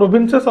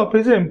provinces of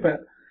his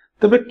empire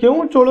तेबे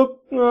केउ चोलो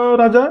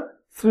राजा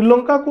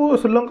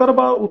श्रीलंकार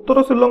बा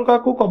उत्तर श्रीलंका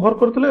को कवर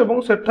करथिले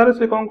एवं सेठारे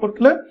से कोन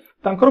करथिले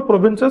तांकर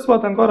प्रोविंसेस बा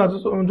तांकर राजा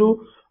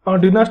जो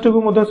डिनास्टी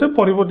को मध्य से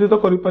परिवर्तित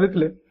करि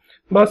परिथिले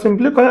बा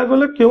सिंपली कहया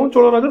गले केउ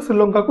चोलो राजा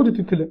श्रीलंका को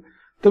जितिथिले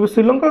तेबे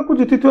श्रीलंका को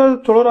जितिथिवा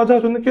चोलो राजा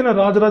हछन के ना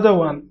राजा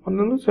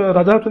 1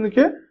 राजा हछन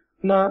के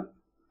ना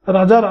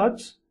राजा 1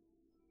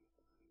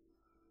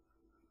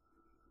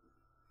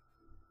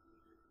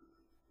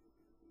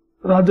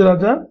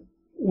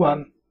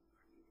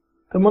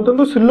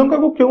 तो श्रीलंका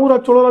को क्यों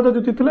चोल राजा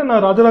जीति ना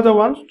राजा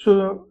 1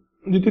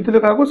 जीति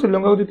क्या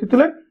श्रीलंका को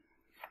जीति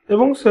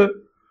एवं से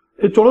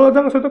चोल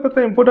राजा सहित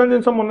केते इंपोर्टेंट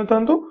जिनस मन था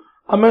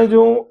आम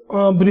जो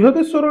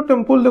बृहदेश्वर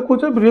टेम्पल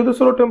देखुचे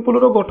बृहदेश्वर टेम्पल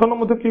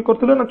गठन किए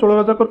करते ना चोल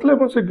राजा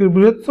करते से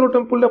बृहदेश्वर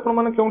टेम्पल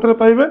आपण क्यों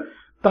पाइबे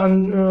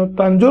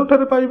तांजोर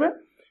ठारे पाइबे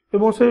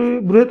एवं से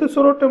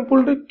बृहदेश्वर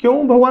टेम्पल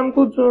क्यों भगवान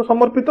को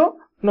समर्पित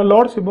ना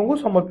लॉर्ड शिव को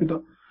समर्पित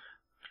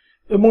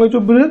एवं जो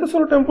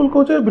बृहदेश्वर टेम्पल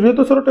कहे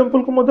बृहदेश्वर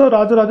टेम्पल को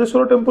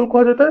राजराजेश्वर टेम्पल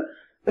कहा जाता है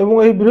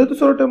एवं यह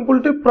बृहदेश्वर टेम्पल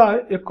टी प्राय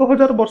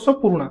 1000 वर्ष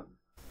पुराना।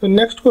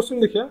 नेक्स्ट क्वेश्चन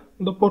देखिए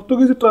the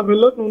Portuguese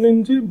traveller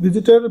नुनिंजी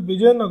visited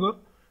Vijayanagar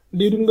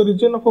during the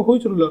reason of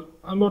which ruler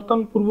आम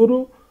बर्तमान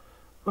पूर्व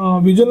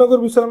विजयनगर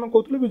विषय में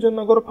कहते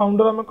विजयनगर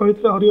फाउंडर आम कही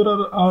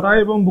हरिहर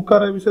राय और बुका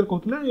राय विषय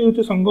कहते ये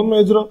हूँ संगम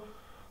एज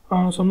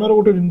समय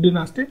गोटे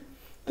डिनास्टी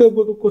तो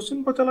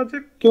क्वेश्चन पचारा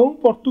क्यों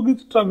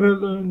पोर्तुगीज ट्रैवल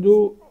जो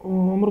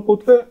आम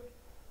कहते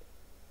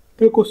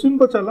क्वेश्चन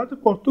पचाला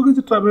पोर्तुगीज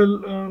ट्रैवल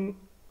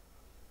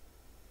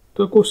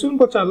तो क्वेश्चन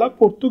पचाला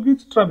पोर्तुगीज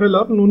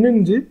ट्रैवलर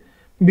नुनिंजी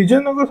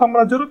विजयनगर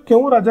साम्राज्य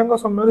क्यों राजा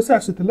समय से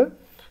आसी तो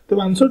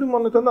आंसर टी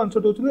मन था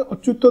आंसर होती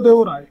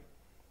अच्युतदेव राय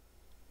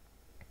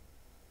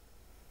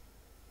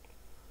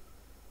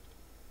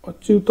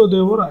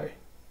अच्युतदेव राय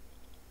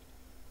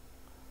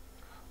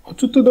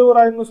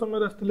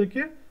समय आसते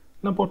किए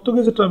ना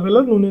पोर्तुगीज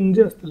ट्रैवलर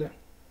नुनिंजी आसते।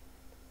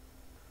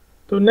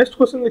 तो नेक्स्ट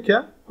क्वेश्चन देखिया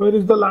where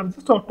is the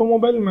largest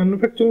automobile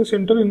manufacturing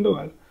centre in the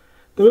world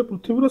तेरे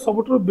पृथ्वी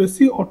सबुठ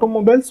बेसी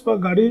ऑटोमोबाइल्स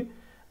गाड़ी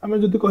आम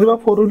जब कह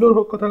फोर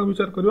व्हीलर कथा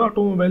विचार करवा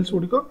ऑटोमोबाइल्स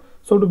गुड़िक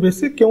सब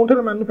बेसी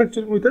क्यों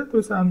मैन्युफैक्चरिंग होता है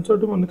तो से आंसर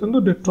टी मन था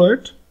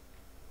डेट्रॉइट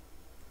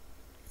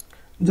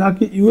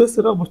जहाँकि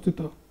यूएसए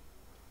अवस्थित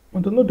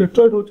मतलब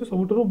डेट्रॉइट हूँ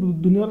सब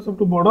दुनिया सब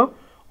बड़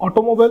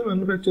ऑटोमोबाइल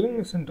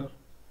मैन्युफैक्चरिंग सेंटर।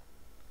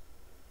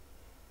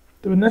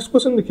 तो नेक्स्ट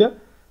क्वेश्चन देखिए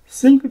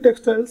silk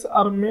textiles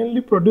are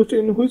mainly produced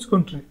in which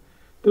country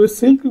तो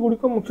सिल्क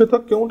गुड़िक मुख्यतः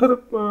क्यों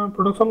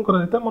प्रोडक्शन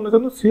करा मन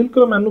था सिल्क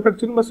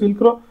मैन्युफैक्चरिंग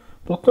सिल्क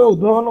प्रथम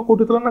उद्भावन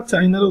कौटी ना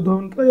चाइना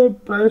उद्भावन था ये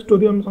प्राय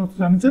स्टोरी आम समस्त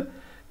जाने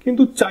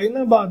किंतु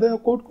चाइना बाद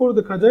कौट कौट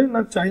देखा जाए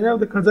ना चाइना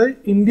देखा जाए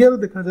इंडिया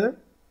देखा जाए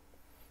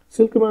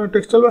सिल्क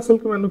टेक्सटाइल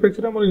सिल्क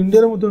मैन्युफैक्चरिंग आम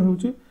इंडिया हो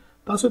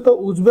सहित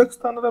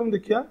उज्बेकिस्तान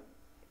देखिया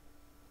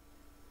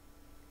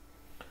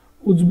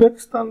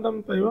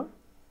उज्बेकिस्तान पाइबा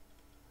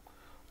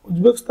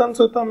उज्बेकिस्तान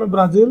सहित आम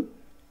ब्राजिल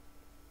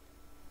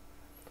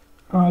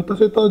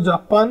सहित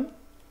जापान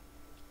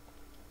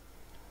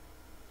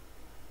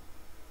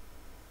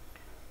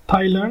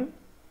थाईलैंड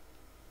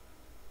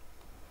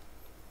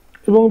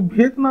एवं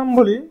वियतनाम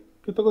भली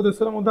केतक देश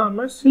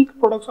में सिल्क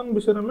प्रोडक्शन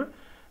विषय में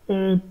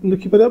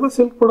देखिपर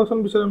सिल्क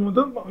प्रोडक्शन विषय में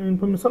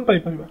इनफॉरमेशन पाई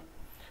परिबा।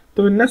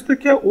 तो नेक्स्ट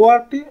देखिए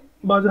ओआरटी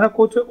जहाँ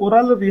कहे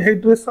oral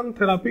rehydration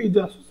therapy is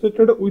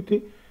associated with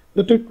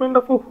the treatment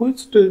of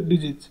which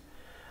disease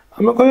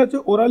आम कह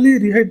ओराली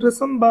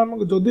रिहाइड्रेशन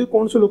जदि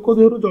कौन से लोक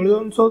देहर जलीय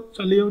अंश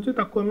चली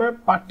जाए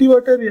पार्टी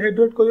बाटे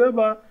रिहाइड्रेट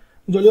करवा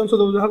जलीय अंश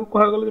दे जहाँ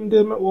कहगला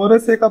जमी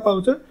ओआरएस एका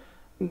पाचे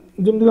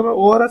जमी आम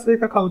ओआरएस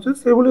एका खाऊे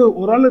से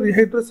ओराल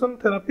रिहाइड्रेशन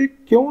थेरापी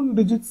क्यों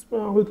डिजीज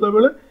होता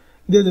बेले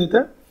दि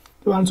जाए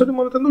तो आंसर टी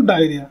मन था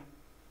डायरिया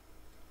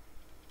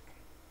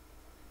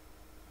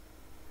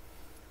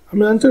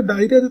आम जाने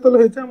डायरिया जो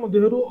आम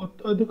देहर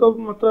अधिक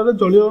मात्रा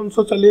जलीय अंश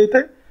चली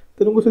जाए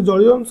तेणुक से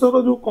जलीय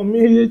अंशर जो कमी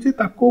हो जाए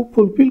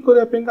फुलफिल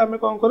करने आम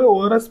कौन करे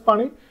ओआरएस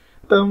पानी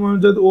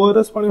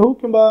ओआरएस पानी हो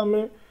कि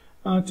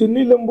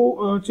चीनी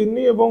लेंबू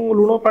चीनी और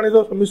लुण पानी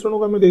मिश्रण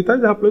को आम देता है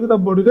जहाँफल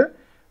बॉडी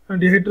में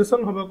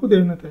डिहाइड्रेशन होगा को दे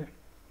ना था।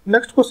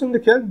 नेक्स्ट क्वेश्चन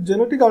देखिए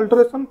genetic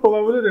alteration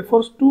probably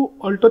refers to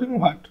altering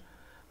what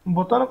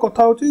बर्तमान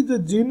कथा होची जे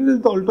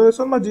जीन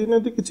अल्टरेशन जीन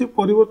यदि किसी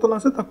परिवर्तन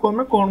आसे ताको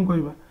आम कौन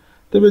कहवा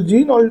तेज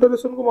जीन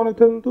अल्टरेशन को मन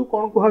था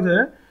कौन कह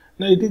जाए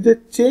ना it is a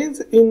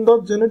change in the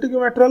genetic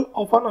material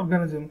of an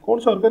organism कौन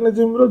से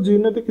ऑर्गेनिज्म रो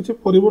जीन यदि किसी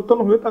परिवर्तन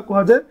हुए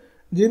कह जाए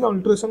जीन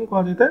अल्टरेशन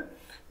कह जाए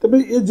तेज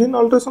ये जीन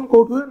अल्टरेशन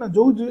कौट हुए ना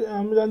जो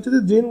आम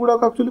जानते जीन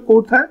गुड़ाक एक्चुअली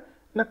कौट थाए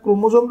ना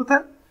क्रोमोजोम थाए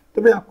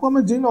तेज आपको आम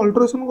जीन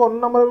अल्टरेशन को अन्य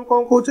नाम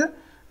कौन कहे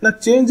ना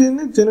change in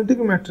genetic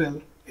material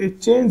a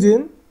change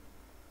in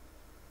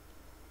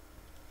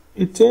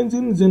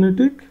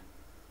genetic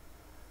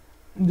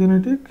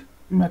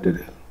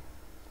material.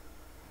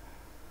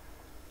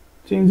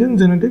 Change in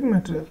genetic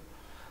material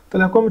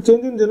ताले हम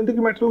चेंज इन जेनेटिक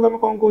मटेरियल हम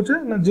कौन कहचे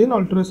ना जीन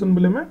अल्टरेशन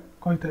बोले में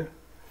कहि थाए।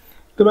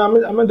 तबे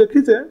आमे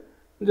देखिचे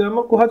जे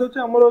हम कहा जाउचे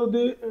हमर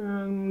यदि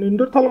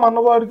निंडरथल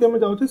मानव आड़ के हम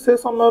जाउचे से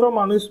समय रो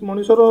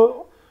मनुष्यर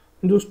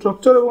जो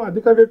स्ट्रक्चर और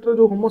आदिका डेट रो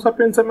जो होमो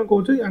सापियंस हम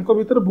कहचे यांको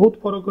भीतर बहुत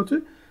फरक अछि।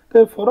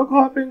 ते फरक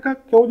होआ पे का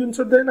क्यों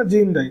जिंस दे ना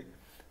जीन दाई।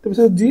 तबे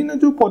से जीन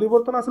जो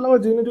परिवर्तन आसला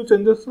जीन जो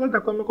चेंजेस आसला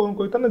ताको हम कौन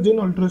कहता ना जीन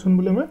अल्टरेशन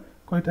बोले में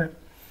कहि थाए।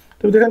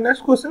 तबे देखा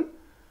next question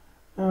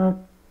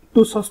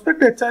to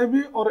suspect HIV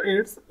or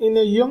AIDS in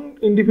a young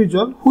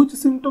individual which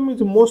symptom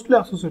is mostly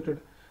associated।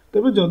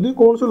 तबे जदि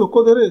कौन से लोक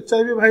देरे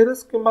HIV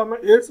भाइरस किंबा हम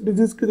एड्स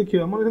डिजीज के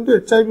देखिया मन किंतु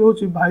HIV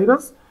होची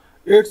भाइरस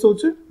एड्स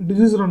होची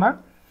डिजीज रो ना।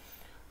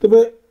 तबे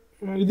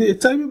यदि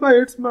HIV बा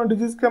एड्स बा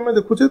डिजीज के हम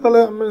देखुचे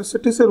तले हम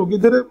सेठी से रोगी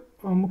देरे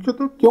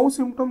मुख्यतः क्यों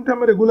सिम्पटम टे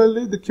हम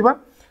रेगुलरली देखिबा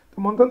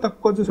तो मन तक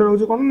कहजे सेडा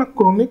होची कोन ना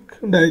क्रोनिक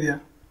डायरिया।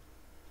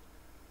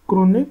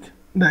 क्रोनिक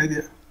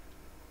डायरिया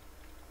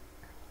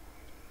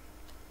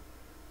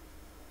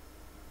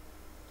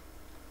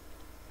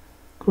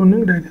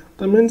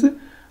तो मीन्स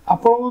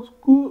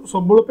आपको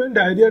सब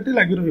डायरिया टी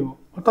लगी रहिबो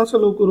अर्थात से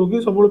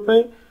रोगी सब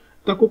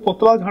ताको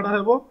पतला झाड़ा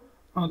हेबो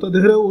तो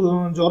देह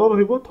ज्वर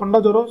रहिबो ठंडा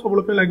ज्वर सब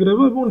लगी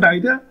रहिबो एवं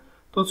डायरिया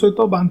तो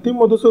सहित बांती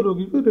मध्य से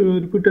रोगी को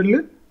रिपीटेडली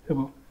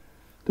हेबो।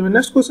 तो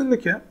नेक्स्ट क्वेश्चन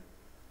देखिया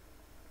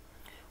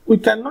we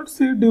can not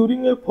C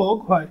during a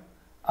fog why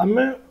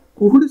आमे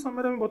कुहुडी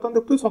समय में बतन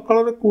देखतो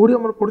सकाळ रे कुहुडी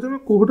हमर पड़छ में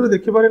कुहुडी रे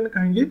देखि पारे न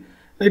काहेंगी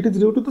it is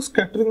due to the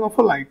scattering of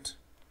a light.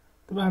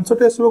 तो आंसर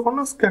टे आसीबो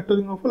कोन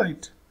स्कैटरिंग ऑफ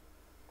लाइट।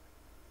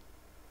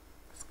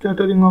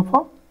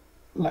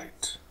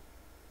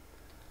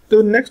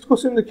 तो नेक्स्ट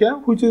क्वेश्चन देखिया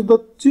which is the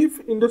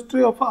chief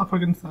industry of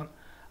Afghanistan.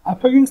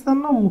 Afghanistan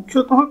ना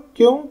मुख्यतः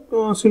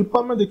क्यों शिल्प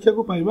में देखिया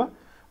को पाइबा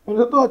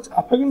मतलब तो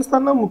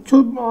अफगानिस्तान ना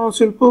मुख्य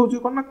शिल्प होची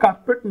कोन ना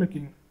कार्पेट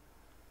मेकिंग।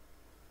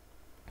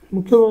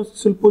 मुख्य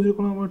शिल्प होची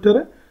कोन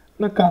हमठरे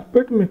ना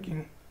carpet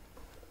making.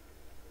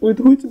 with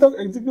which the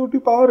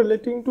executive power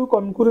relating to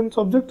concurrent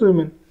subject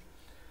remain।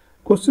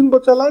 Question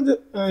पचाला J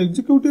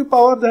executive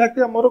power जहा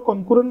कि हमर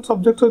कॉन्करेंट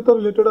सब्जेक्ट सहित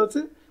रिलेटेड अछि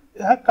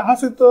यह कहा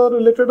सहित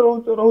रिलेटेड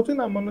रहउछि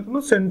ना मन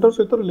कि सेंटर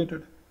सहित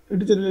related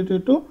it is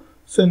related to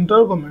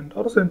central government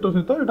और सेंटर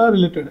सहित एटा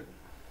रिलेटेड।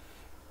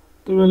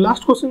 तो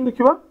लास्ट क्वेश्चन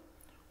देखिबा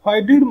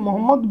why did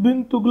Mohammad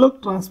bin Tughlaq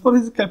transfer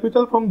his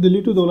capital from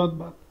Delhi to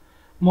Daulatabad.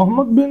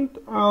 Mohammad बिन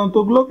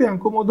तुगलक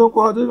यांको मध्य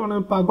कहा जाय जने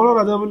पागल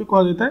राजा बोली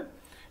कहा जाय थाए।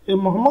 ए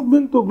मोहम्मद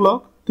बिन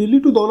तुगलक दिल्ली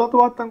टू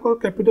दौलताबाद तांको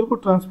कैपिटल को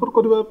ट्रांसफर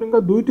करबा पेंका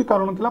दुईटी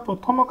कारण थिला।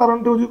 प्रथम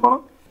कारण होजी कोन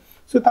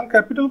से तां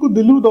कैपिटल को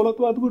दिल्ली टू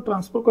दौलताबाद को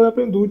ट्रांसफर करबा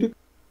पे दुईटी।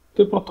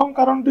 तो प्रथम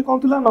कारण टी कोन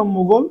थिला ना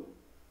मुगल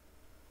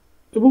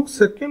एवं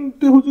सेकंड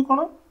टी होजी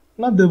कोन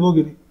ना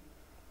देवगिरी।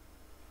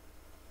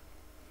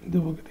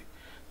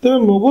 तबे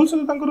मुगल से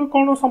तांकर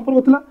कोन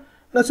संपर्क थिला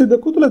ना से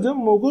देखुतला जे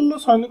मुगल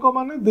सैनिक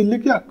माने दिल्ली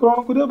की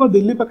आक्रमण करिया बा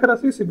दिल्ली पाखर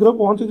आसी शीघ्र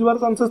पहुंची जिबार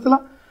चांसेस थिला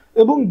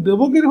एवं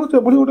देवगिरी होचे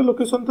बड़ी गोटे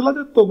लोकेशन थिला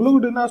जे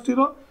तुगलक डिनास्टी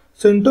रो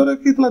सेंटर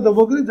की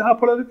देवगिरी जहाँ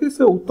फल कि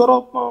से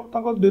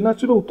उत्तर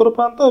डिनास्टी उत्तर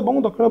प्रांत और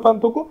दक्षिण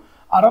प्रांत को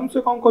आराम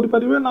से कौन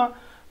करें ना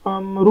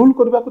रूल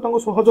करने को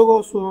सहज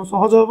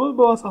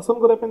हम शासन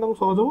करने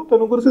सहज हम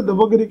तेणुक से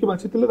देवगिरी की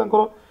बाछी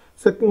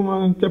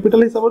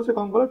कैपिटल हिसाब से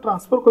कौन कले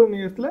ट्रांसफर कर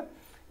नहीं आसते।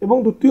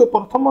 द्वितीय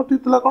प्रथम टी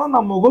कौन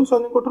ना मुगल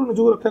सैनिक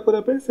निजक रक्षा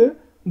करने से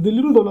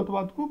दिल्ली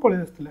दौलताबाद को पलि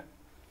आसते।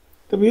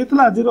 तेज ये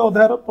आज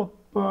अध्यायर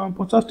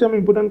 50 आम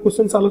इम्पोर्टाट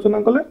क्वेश्चन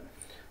आलोचना कले।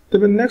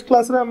 तेज नेक्स्ट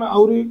क्लास रे आम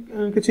आउरी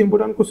किछि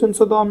इंपोर्टेंट क्वेश्चन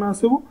सहित आम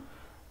आसबू।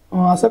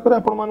 आशा करें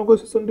आपण मानको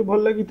सेशन टी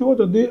भल लागि थिबो।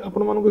 जदि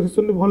आपण मानको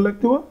सेशन टी भल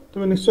लागथिबो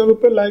तबे निश्चय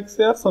रूपे लाइक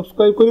शेयर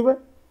सब्सक्राइब करिवे।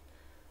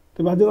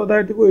 तेज आज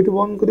अध्यायटी को एठी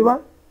बंद करिबा।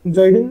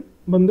 जय हिंद,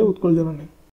 वंदे उत्कल जननी।